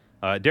Kronk.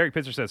 Derek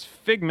Pitzer says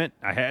Figment.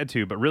 I had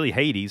to, but really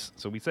Hades.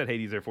 So we said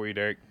Hades there for you,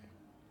 Derek.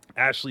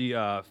 Ashley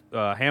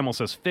Hamill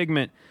says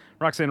Figment.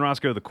 Roxanne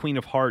Roscoe, the Queen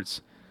of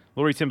Hearts.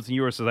 Lori Timothy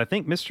Ewer says, I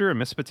think Mr. and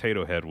Miss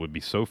Potato Head would be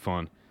so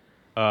fun.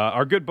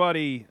 Our good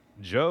buddy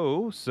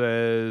Joe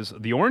says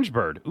The Orange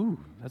Bird. Ooh,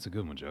 that's a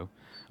good one, Joe.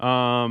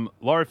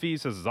 Laura Fee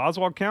says, does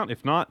Oswald count?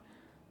 If not,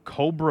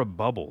 Cobra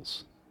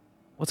Bubbles.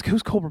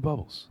 Who's Cobra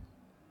Bubbles?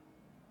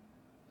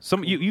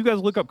 You guys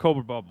look up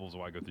Cobra Bubbles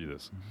while I go through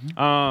this.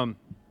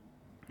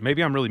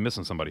 Maybe I'm really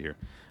missing somebody here.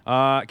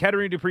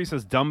 Katerina Dupree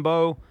says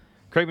Dumbo.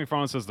 Craig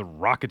McFarlane says The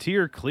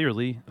Rocketeer,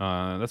 clearly.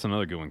 That's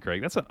another good one,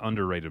 Craig. That's an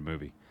underrated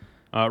movie.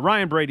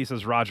 Ryan Brady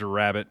says Roger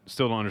Rabbit.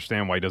 Still don't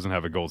understand why he doesn't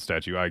have a gold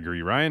statue. I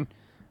agree, Ryan.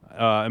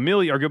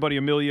 Emilio, our good buddy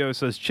Emilio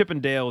says Chip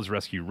and Dale is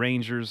Rescue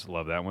Rangers.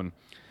 Love that one.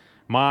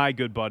 My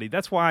good buddy.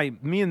 That's why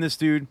me and this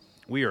dude,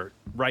 we are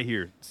right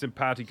here.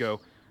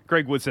 Simpatico.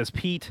 Greg Wood says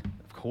Pete.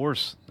 Of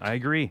course. I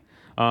agree.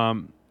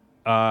 Laura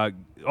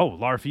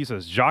Fee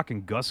says Jacques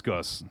and Gus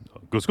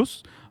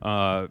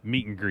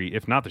meet and greet.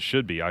 If not, the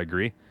should be. I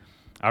agree.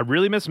 I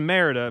really miss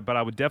Merida, but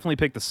I would definitely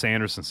pick the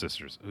Sanderson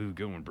sisters. Ooh,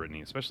 good one,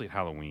 Brittany, especially at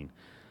Halloween.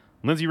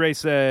 Lindsay Ray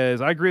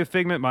says, I agree with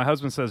Figment. My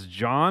husband says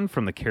John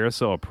from the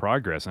Carousel of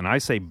Progress, and I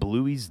say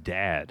Bluey's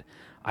dad.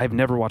 I've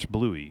never watched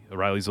Bluey.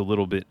 Riley's a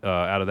little bit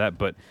out of that,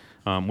 but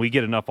we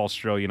get enough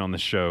Australian on the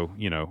show,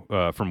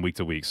 from week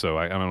to week. So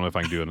I don't know if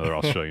I can do another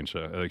Australian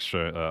show,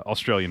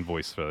 Australian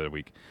voice for the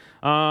week.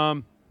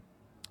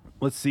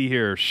 Let's see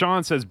here.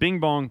 Sean says Bing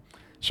Bong.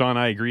 Sean,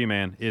 I agree,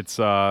 man. It's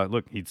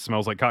look, he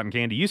smells like cotton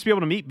candy. You used to be able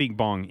to meet Bing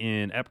Bong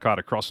in Epcot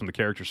across from the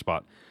character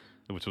spot,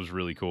 which was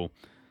really cool.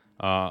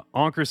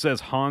 Anker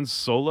says Han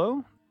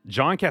Solo.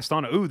 John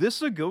Castano. Ooh, this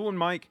is a good one,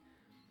 Mike.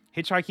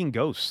 Hitchhiking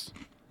Ghosts.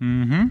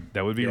 Mm-hmm.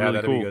 That would be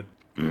really cool.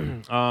 Be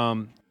good.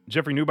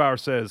 Jeffrey Neubauer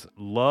says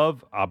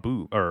Love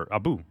Abu.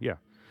 Yeah.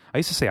 I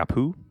used to say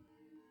Apu,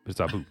 but it's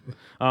Abu.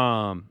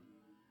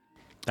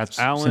 That's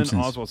Alan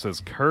Simpsons. Oswald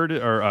says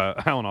Curtis, or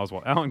Alan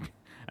Oswald.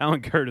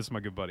 Alan Curtis, my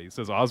good buddy,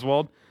 says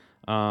Oswald.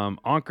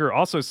 Anker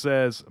also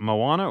says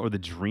Moana or the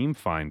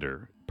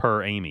Dreamfinder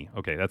per Amy.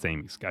 Okay, that's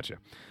Amy's. Gotcha.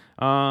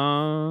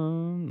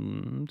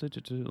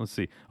 Let's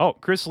see. Oh,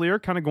 Chris Lear,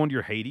 kind of going to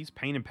your Hades,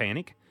 Pain and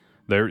Panic.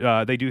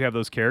 They do have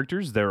those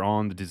characters. They're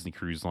on the Disney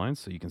Cruise Line,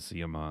 so you can see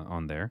them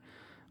on there.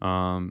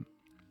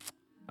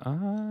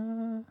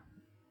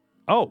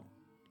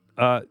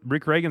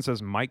 Rick Reagan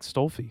says Mike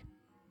Stolfi.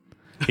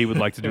 He would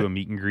like to do a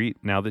meet and greet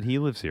now that he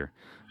lives here.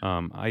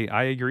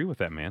 I agree with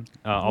that, man.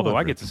 Although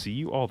I get to see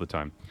you all the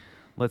time.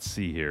 Let's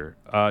see here.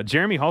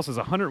 Jeremy Hall says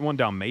 101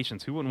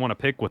 Dalmatians. Who wouldn't want to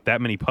pick with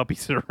that many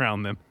puppies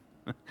around them?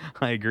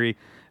 I agree.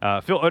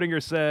 Phil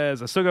Oettinger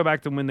says, I still go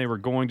back to when they were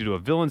going to do a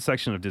villain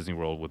section of Disney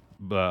World with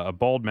a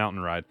Bald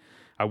Mountain ride.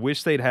 I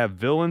wish they'd have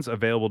villains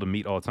available to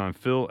meet all the time.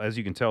 Phil, as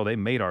you can tell, they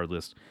made our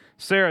list.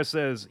 Sarah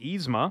says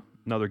Yzma,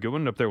 another good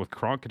one. Up there with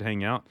Kronk could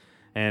hang out.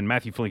 And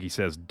Matthew Flinky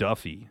says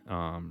Duffy.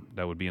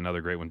 That would be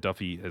another great one.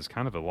 Duffy is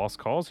kind of a lost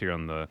cause here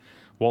on the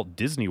Walt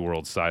Disney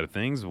World side of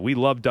things. We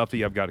love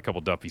Duffy. I've got a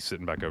couple Duffys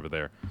sitting back over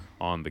there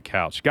on the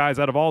couch. Guys,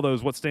 out of all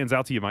those, what stands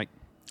out to you, Mike?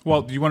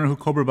 Well, do you want to know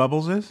who Cobra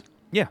Bubbles is?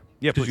 Yeah.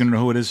 Because you're going to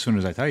know who it is as soon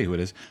as I tell you who it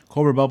is.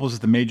 Cobra Bubbles is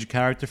the major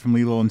character from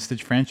Lilo and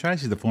Stitch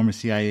franchise. He's the former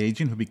CIA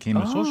agent who became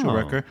a social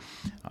worker.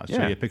 I'll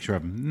show you a picture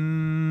of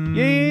him.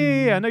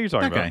 Yeah. I know you're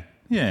talking about. Okay.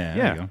 Yeah,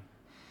 there you go.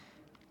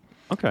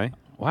 Okay.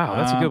 Wow,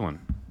 that's a good one.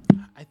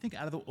 I think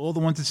out of all the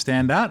ones that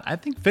stand out, I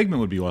think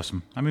Figment would be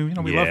awesome. I mean,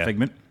 we love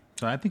Figment.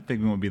 So I think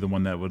Figment would be the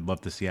one that would love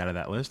to see out of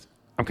that list.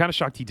 I'm kind of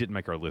shocked he didn't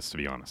make our list, to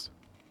be honest.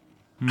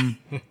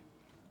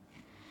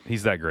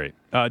 He's that great.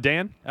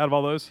 Dan, out of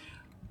all those?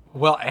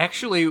 Well,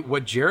 actually,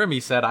 what Jeremy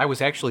said, I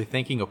was actually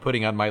thinking of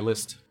putting on my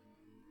list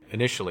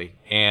initially,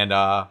 and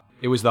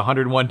it was the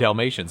 101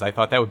 Dalmatians. I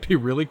thought that would be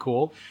really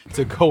cool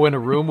to go in a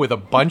room with a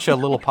bunch of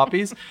little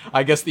puppies.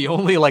 I guess the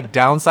only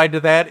downside to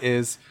that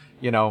is,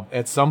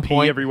 at some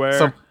point, pee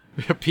everywhere,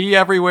 pee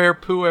everywhere,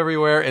 poo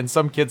everywhere, and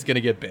some kid's gonna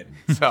get bitten.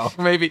 So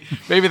maybe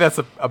that's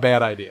a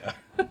bad idea.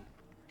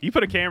 You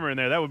put a camera in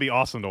there, that would be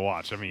awesome to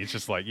watch. I mean, it's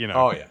just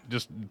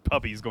just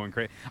puppies going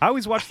crazy. I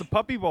always watch the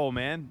Puppy Bowl,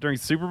 man, during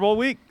Super Bowl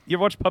week. You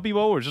ever watch Puppy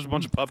Bowl where it's just a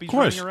bunch of puppies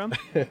running around?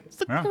 It's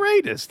the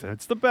greatest.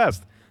 It's the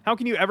best. How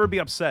can you ever be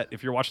upset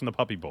if you're watching the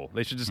Puppy Bowl?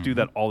 They should just do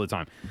that all the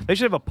time. They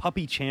should have a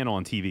puppy channel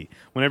on TV.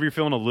 Whenever you're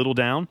feeling a little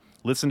down,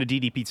 listen to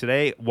DDP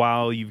Today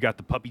while you've got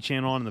the puppy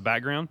channel on in the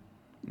background.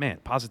 Man,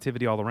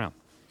 positivity all around.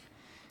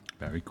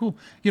 Very cool.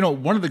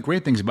 One of the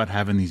great things about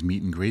having these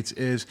meet and greets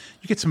is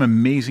you get some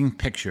amazing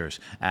pictures.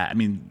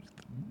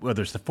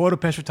 Whether it's the photo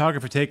pass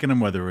photographer taking them,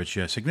 whether it's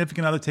your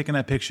significant other taking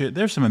that picture,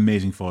 there's some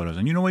amazing photos.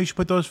 And you know where you should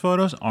put those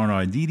photos? On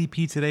our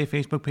DDP Today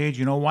Facebook page.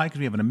 You know why? Because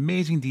we have an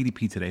amazing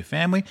DDP Today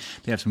family.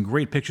 They have some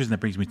great pictures, and that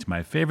brings me to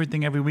my favorite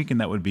thing every week, and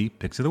that would be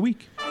Picks of the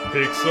Week.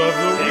 Picks of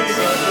the Week.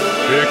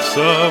 Picks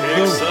of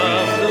the Week.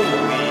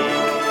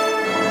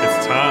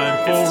 It's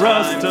time for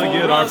us to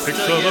get our Picks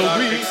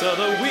of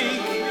the Week.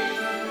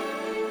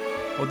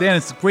 Well, Dan,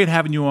 it's great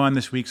having you on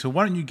this week, so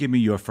why don't you give me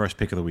your first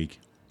pick of the week?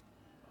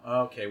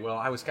 Okay, well,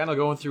 I was kind of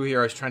going through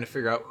here. I was trying to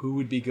figure out who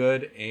would be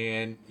good,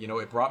 and,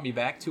 it brought me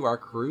back to our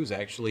cruise,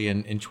 actually,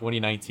 in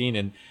 2019,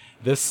 and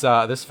this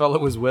fellow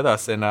was with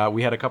us, and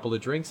we had a couple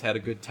of drinks, had a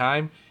good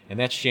time, and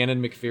that's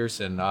Shannon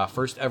McPherson.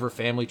 First ever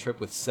family trip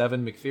with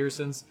 7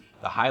 McPhersons.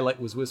 The highlight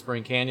was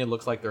Whispering Canyon.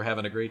 Looks like they're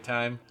having a great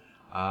time.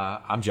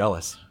 I'm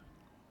jealous.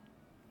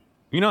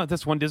 You know,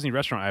 that's one Disney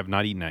restaurant I have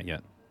not eaten at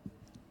yet.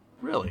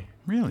 Really?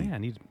 Really? Yeah, I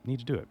need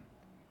to do it.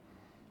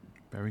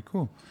 Very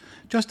cool.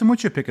 Justin,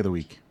 what's your pick of the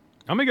week?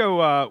 I'm going to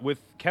go with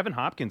Kevin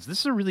Hopkins. This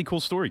is a really cool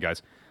story,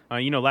 guys.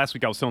 Last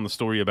week I was telling the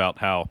story about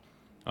how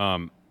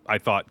I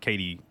thought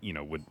Katie,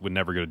 would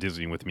never go to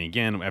Disney with me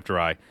again after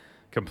I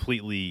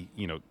completely,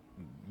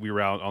 we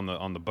were out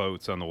on the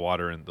boats on the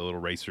water and the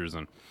little racers,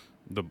 and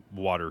the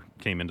water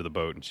came into the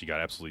boat and she got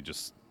absolutely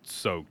just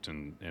soaked,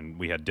 and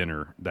we had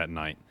dinner that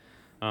night.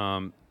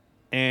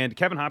 And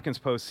Kevin Hopkins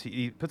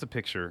he puts a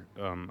picture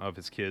of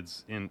his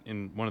kids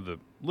in one of the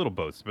little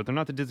boats, but they're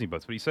not the Disney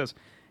boats. But he says,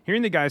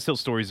 hearing the guys tell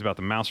stories about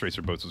the Mouse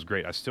Racer boats was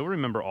great. I still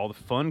remember all the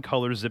fun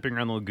colors zipping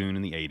around the lagoon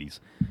in the 80s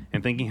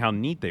and thinking how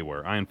neat they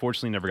were. I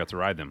unfortunately never got to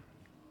ride them.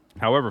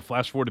 However,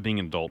 flash forward to being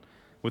an adult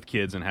with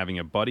kids and having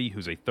a buddy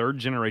who's a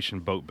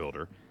third-generation boat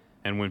builder.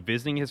 And when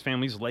visiting his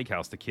family's lake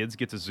house, the kids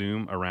get to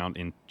zoom around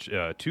in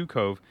Two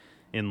Cove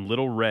in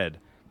Little Red.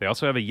 They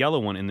also have a yellow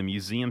one in the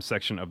museum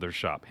section of their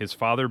shop. His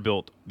father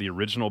built the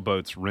original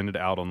boats rented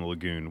out on the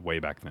lagoon way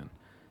back then.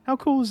 How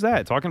cool is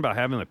that? Talking about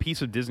having a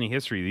piece of Disney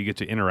history that you get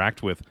to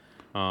interact with,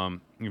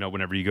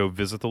 whenever you go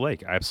visit the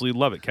lake. I absolutely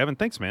love it. Kevin,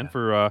 thanks, man,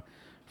 for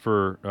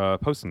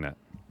posting that.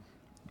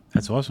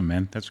 That's awesome,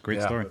 man. That's a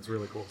great story. That's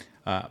really cool.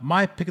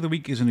 My pick of the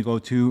week is going to go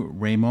to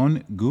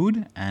Raymond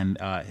Good, and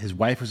his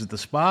wife was at the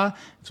spa,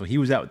 so he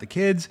was out with the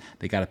kids.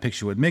 They got a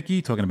picture with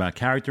Mickey talking about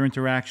character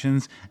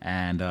interactions,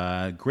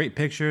 and great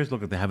pictures.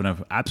 Look like they're having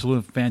an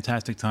absolute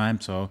fantastic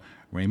time. So,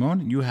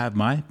 Raymond, you have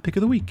my pick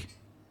of the week.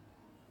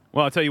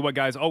 Well, I'll tell you what,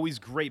 guys, always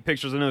great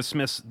pictures. I know the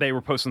Smiths, they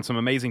were posting some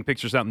amazing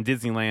pictures out in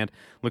Disneyland.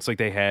 Looks like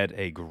they had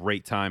a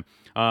great time.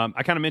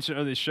 I kind of mentioned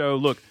on this show,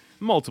 look,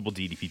 multiple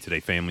DDP Today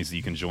families that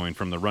you can join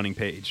from the running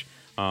page.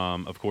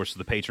 Of course,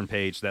 the patron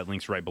page, that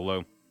link's right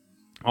below.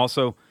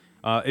 Also,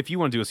 if you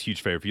want to do us a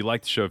huge favor, if you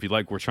like the show, if you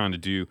like what we're trying to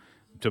do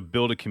to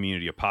build a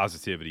community of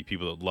positivity,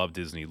 people that love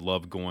Disney,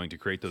 love going, to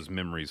create those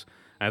memories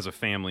as a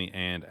family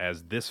and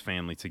as this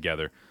family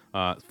together,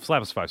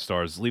 slap us 5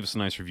 stars, leave us a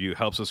nice review. It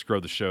helps us grow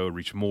the show,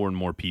 reach more and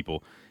more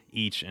people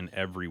each and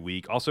every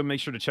week. Also, make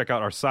sure to check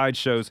out our side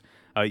shows.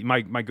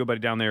 My good buddy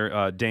down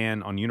there,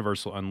 Dan, on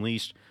Universal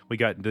Unleashed. We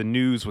got the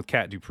news with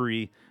Kat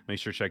Dupree. Make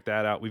sure to check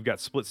that out. We've got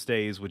Split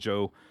Stays with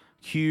Joe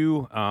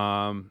Q.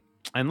 And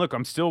look,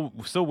 I'm still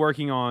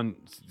working on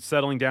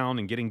settling down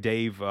and getting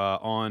Dave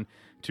on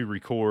to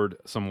record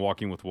some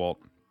Walking with Walt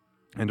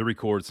and to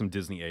record some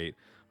Disney 8.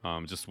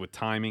 Just with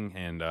timing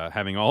and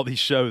having all these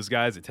shows,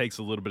 guys, it takes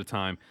a little bit of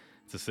time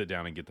to sit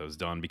down and get those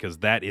done, because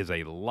that is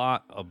a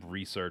lot of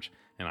research,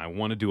 and I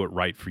want to do it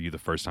right for you the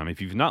first time. If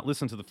you've not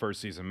listened to the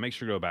first season, make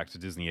sure to go back to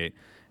Disney 8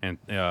 and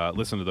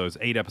listen to those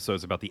 8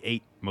 episodes about the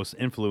 8 most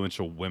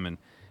influential women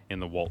in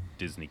the Walt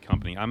Disney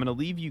Company. I'm going to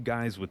leave you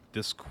guys with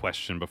this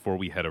question before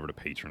we head over to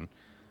Patreon.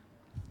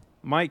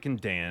 Mike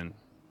and Dan,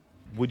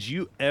 would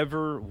you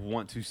ever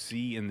want to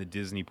see in the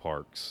Disney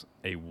parks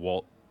a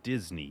Walt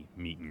Disney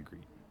meet and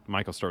greet?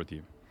 Mike, I'll start with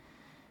you.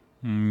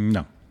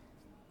 No.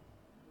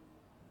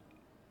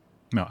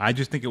 No, I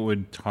just think it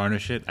would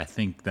tarnish it. I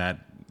think that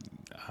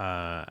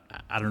I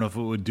don't know if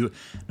it would do it,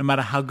 no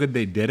matter how good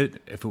they did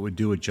it, if it would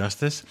do it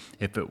justice.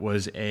 If it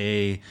was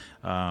a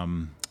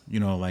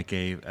like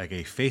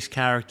a face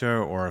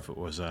character, or if it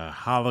was a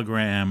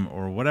hologram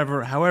or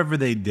whatever, however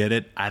they did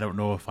it, I don't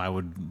know if I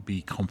would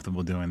be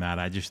comfortable doing that.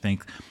 I just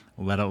think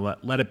let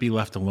it be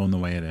left alone the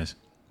way it is.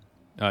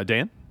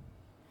 Dan?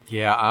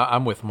 Yeah,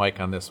 I'm with Mike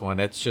on this one.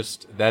 It's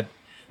just that'd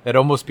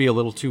almost be a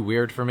little too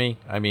weird for me.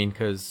 I mean,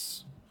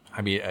 because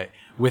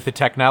with the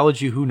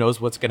technology, who knows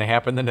what's going to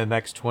happen in the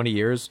next 20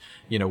 years?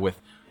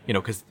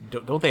 Because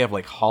don't they have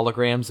like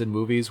holograms in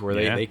movies where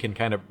they can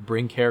kind of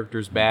bring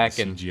characters back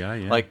and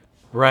CGI, yeah. like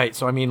right.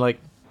 So I mean, like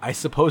I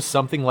suppose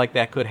something like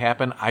that could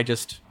happen. I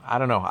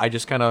don't know. I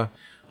just kind of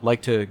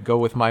like to go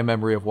with my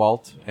memory of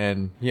Walt,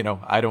 and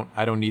I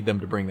don't need them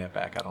to bring that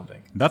back. I don't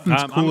think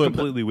nothing's cooler. I'm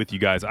completely with you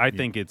guys. I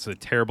think it's a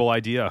terrible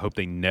idea. I hope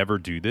they never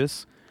do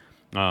this.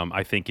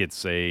 I think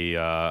it's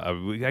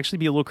would actually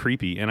be a little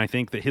creepy, and I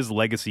think that his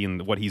legacy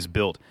and what he's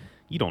built,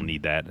 you don't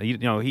need that.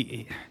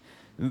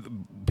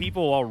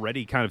 People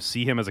already kind of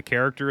see him as a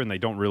character, and they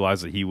don't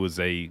realize that he was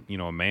a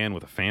man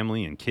with a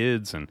family and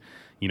kids and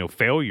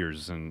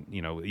failures, and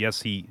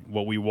yes,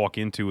 what we walk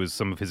into is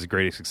some of his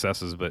greatest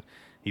successes, but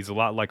he's a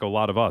lot like a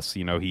lot of us.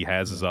 He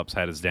has his ups,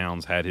 had his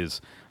downs, had his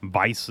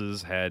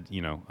vices,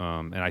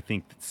 and I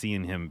think that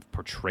seeing him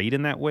portrayed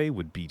in that way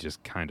would be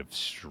just kind of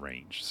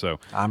strange. So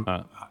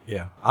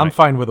I'm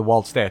fine with a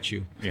Walt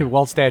statue. Yeah.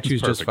 Walt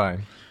statue's just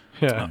fine.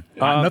 Yeah.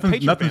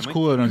 Nothing's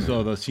cooler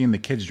than seeing the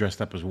kids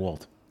dressed up as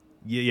Walt.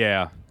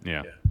 Yeah. They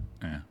do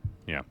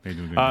a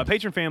good job.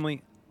 Patron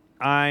family,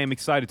 I am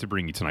excited to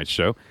bring you tonight's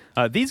show.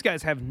 These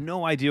guys have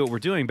no idea what we're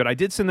doing, but I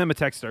did send them a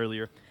text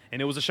earlier,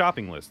 and it was a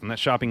shopping list. And that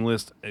shopping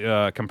list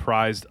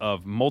comprised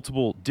of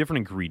multiple different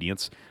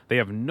ingredients. They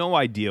have no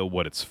idea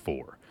what it's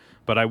for.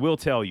 But I will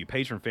tell you,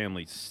 patron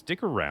family,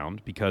 stick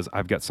around because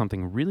I've got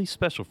something really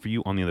special for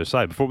you on the other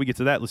side. Before we get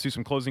to that, let's do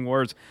some closing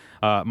words.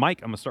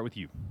 Mike, I'm going to start with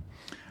you.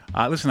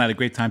 Listen, I had a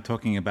great time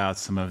talking about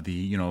some of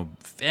the,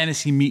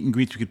 fantasy meet and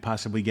greets you could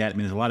possibly get. I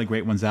mean, there's a lot of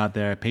great ones out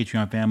there.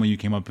 Patreon family, you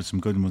came up with some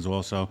good ones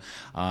also.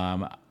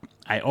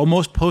 I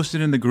almost posted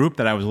in the group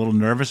that I was a little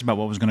nervous about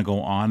what was going to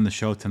go on in the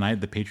show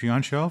tonight, the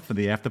Patreon show for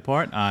the after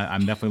part.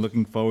 I'm definitely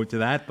looking forward to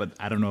that, but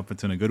I don't know if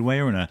it's in a good way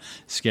or in a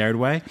scared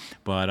way.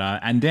 But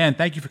and Dan,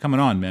 thank you for coming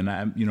on,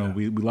 man.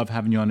 We love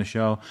having you on the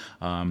show.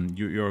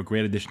 You're a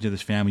great addition to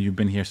this family. You've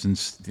been here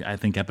since I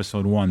think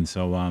episode 1,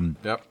 so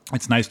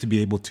It's nice to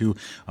be able to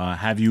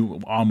have you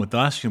on with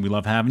us. We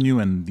love having you,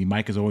 and the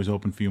mic is always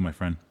open for you, my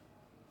friend.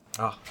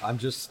 Oh,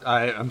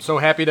 I'm so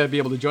happy to be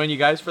able to join you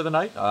guys for the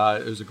night.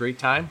 It was a great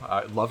time.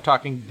 I love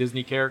talking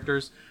Disney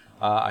characters.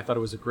 I thought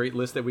it was a great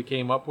list that we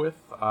came up with.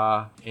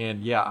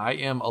 And yeah, I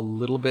am a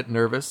little bit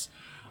nervous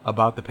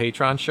about the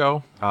Patreon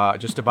show.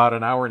 Just about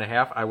an hour and a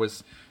half, I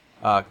was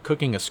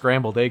cooking a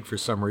scrambled egg for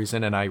some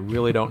reason, and I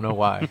really don't know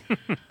why.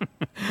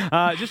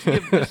 Just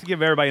to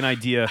give everybody an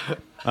idea,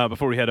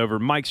 before we head over,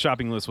 Mike's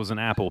shopping list was an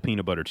apple,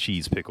 peanut butter,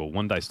 cheese, pickle,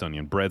 1 diced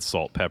onion, bread,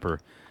 salt,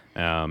 pepper.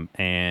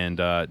 And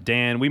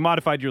Dan, we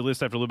modified your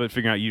list after a little bit,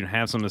 figuring out you didn't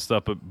have some of this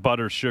stuff, but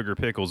butter, sugar,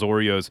 pickles,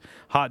 Oreos,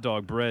 hot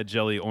dog, bread,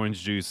 jelly,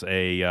 orange juice,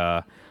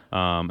 and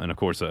of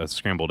course a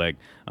scrambled egg.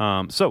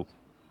 So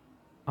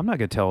I'm not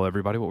going to tell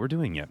everybody what we're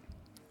doing yet.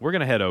 We're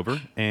going to head over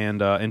and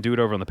do it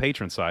over on the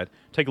patron side.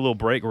 Take a little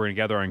break. We're going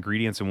to gather our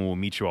ingredients, and we'll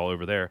meet you all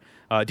over there.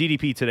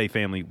 DDP Today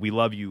family, we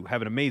love you.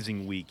 Have an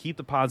amazing week. Keep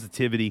the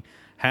positivity.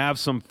 Have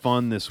some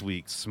fun this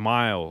week.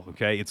 Smile,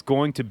 okay? It's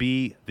going to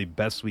be the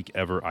best week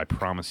ever, I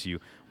promise you.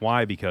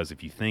 Why? Because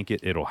if you think it,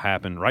 it'll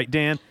happen. Right,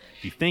 Dan?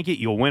 If you think it,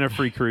 you'll win a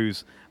free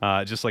cruise,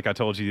 just like I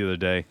told you the other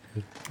day.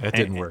 That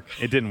didn't work.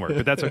 It didn't work,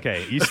 but that's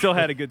okay. You still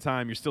had a good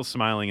time. You're still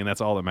smiling, and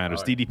that's all that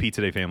matters. All right. DDP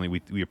Today family,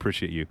 we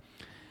appreciate you.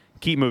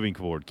 Keep moving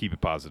forward. Keep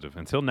it positive.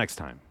 Until next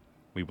time,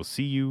 we will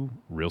see you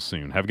real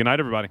soon. Have a good night,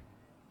 everybody.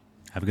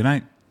 Have a good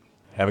night.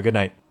 Have a good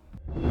night.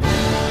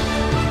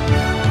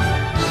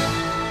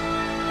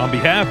 On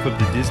behalf of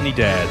the Disney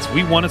Dads,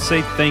 we want to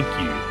say thank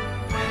you.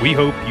 We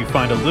hope you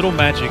find a little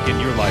magic in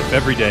your life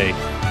every day,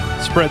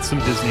 spread some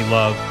Disney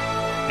love,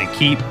 and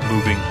keep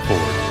moving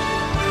forward.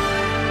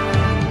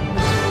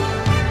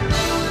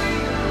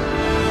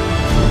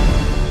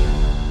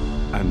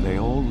 And they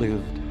all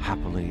lived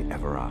happily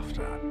ever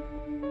after.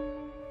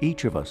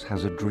 Each of us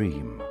has a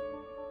dream,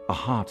 a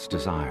heart's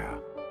desire.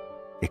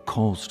 It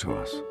calls to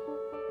us.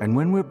 And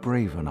when we're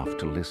brave enough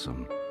to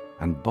listen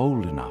and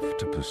bold enough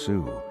to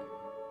pursue,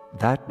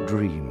 that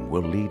dream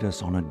will lead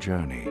us on a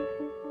journey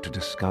to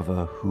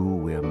discover who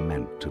we're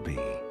meant to be.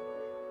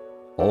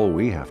 All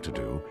we have to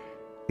do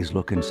is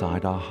look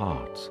inside our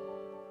hearts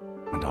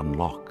and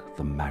unlock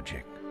the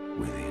magic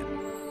within.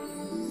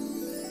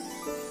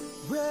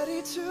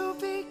 Ready to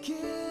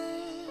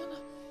begin,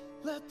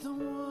 let the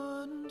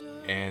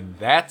wonder... And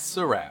that's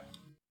a wrap.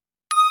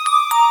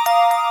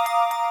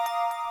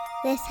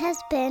 This has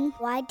been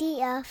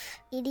YDF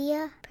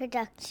Media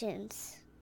Productions.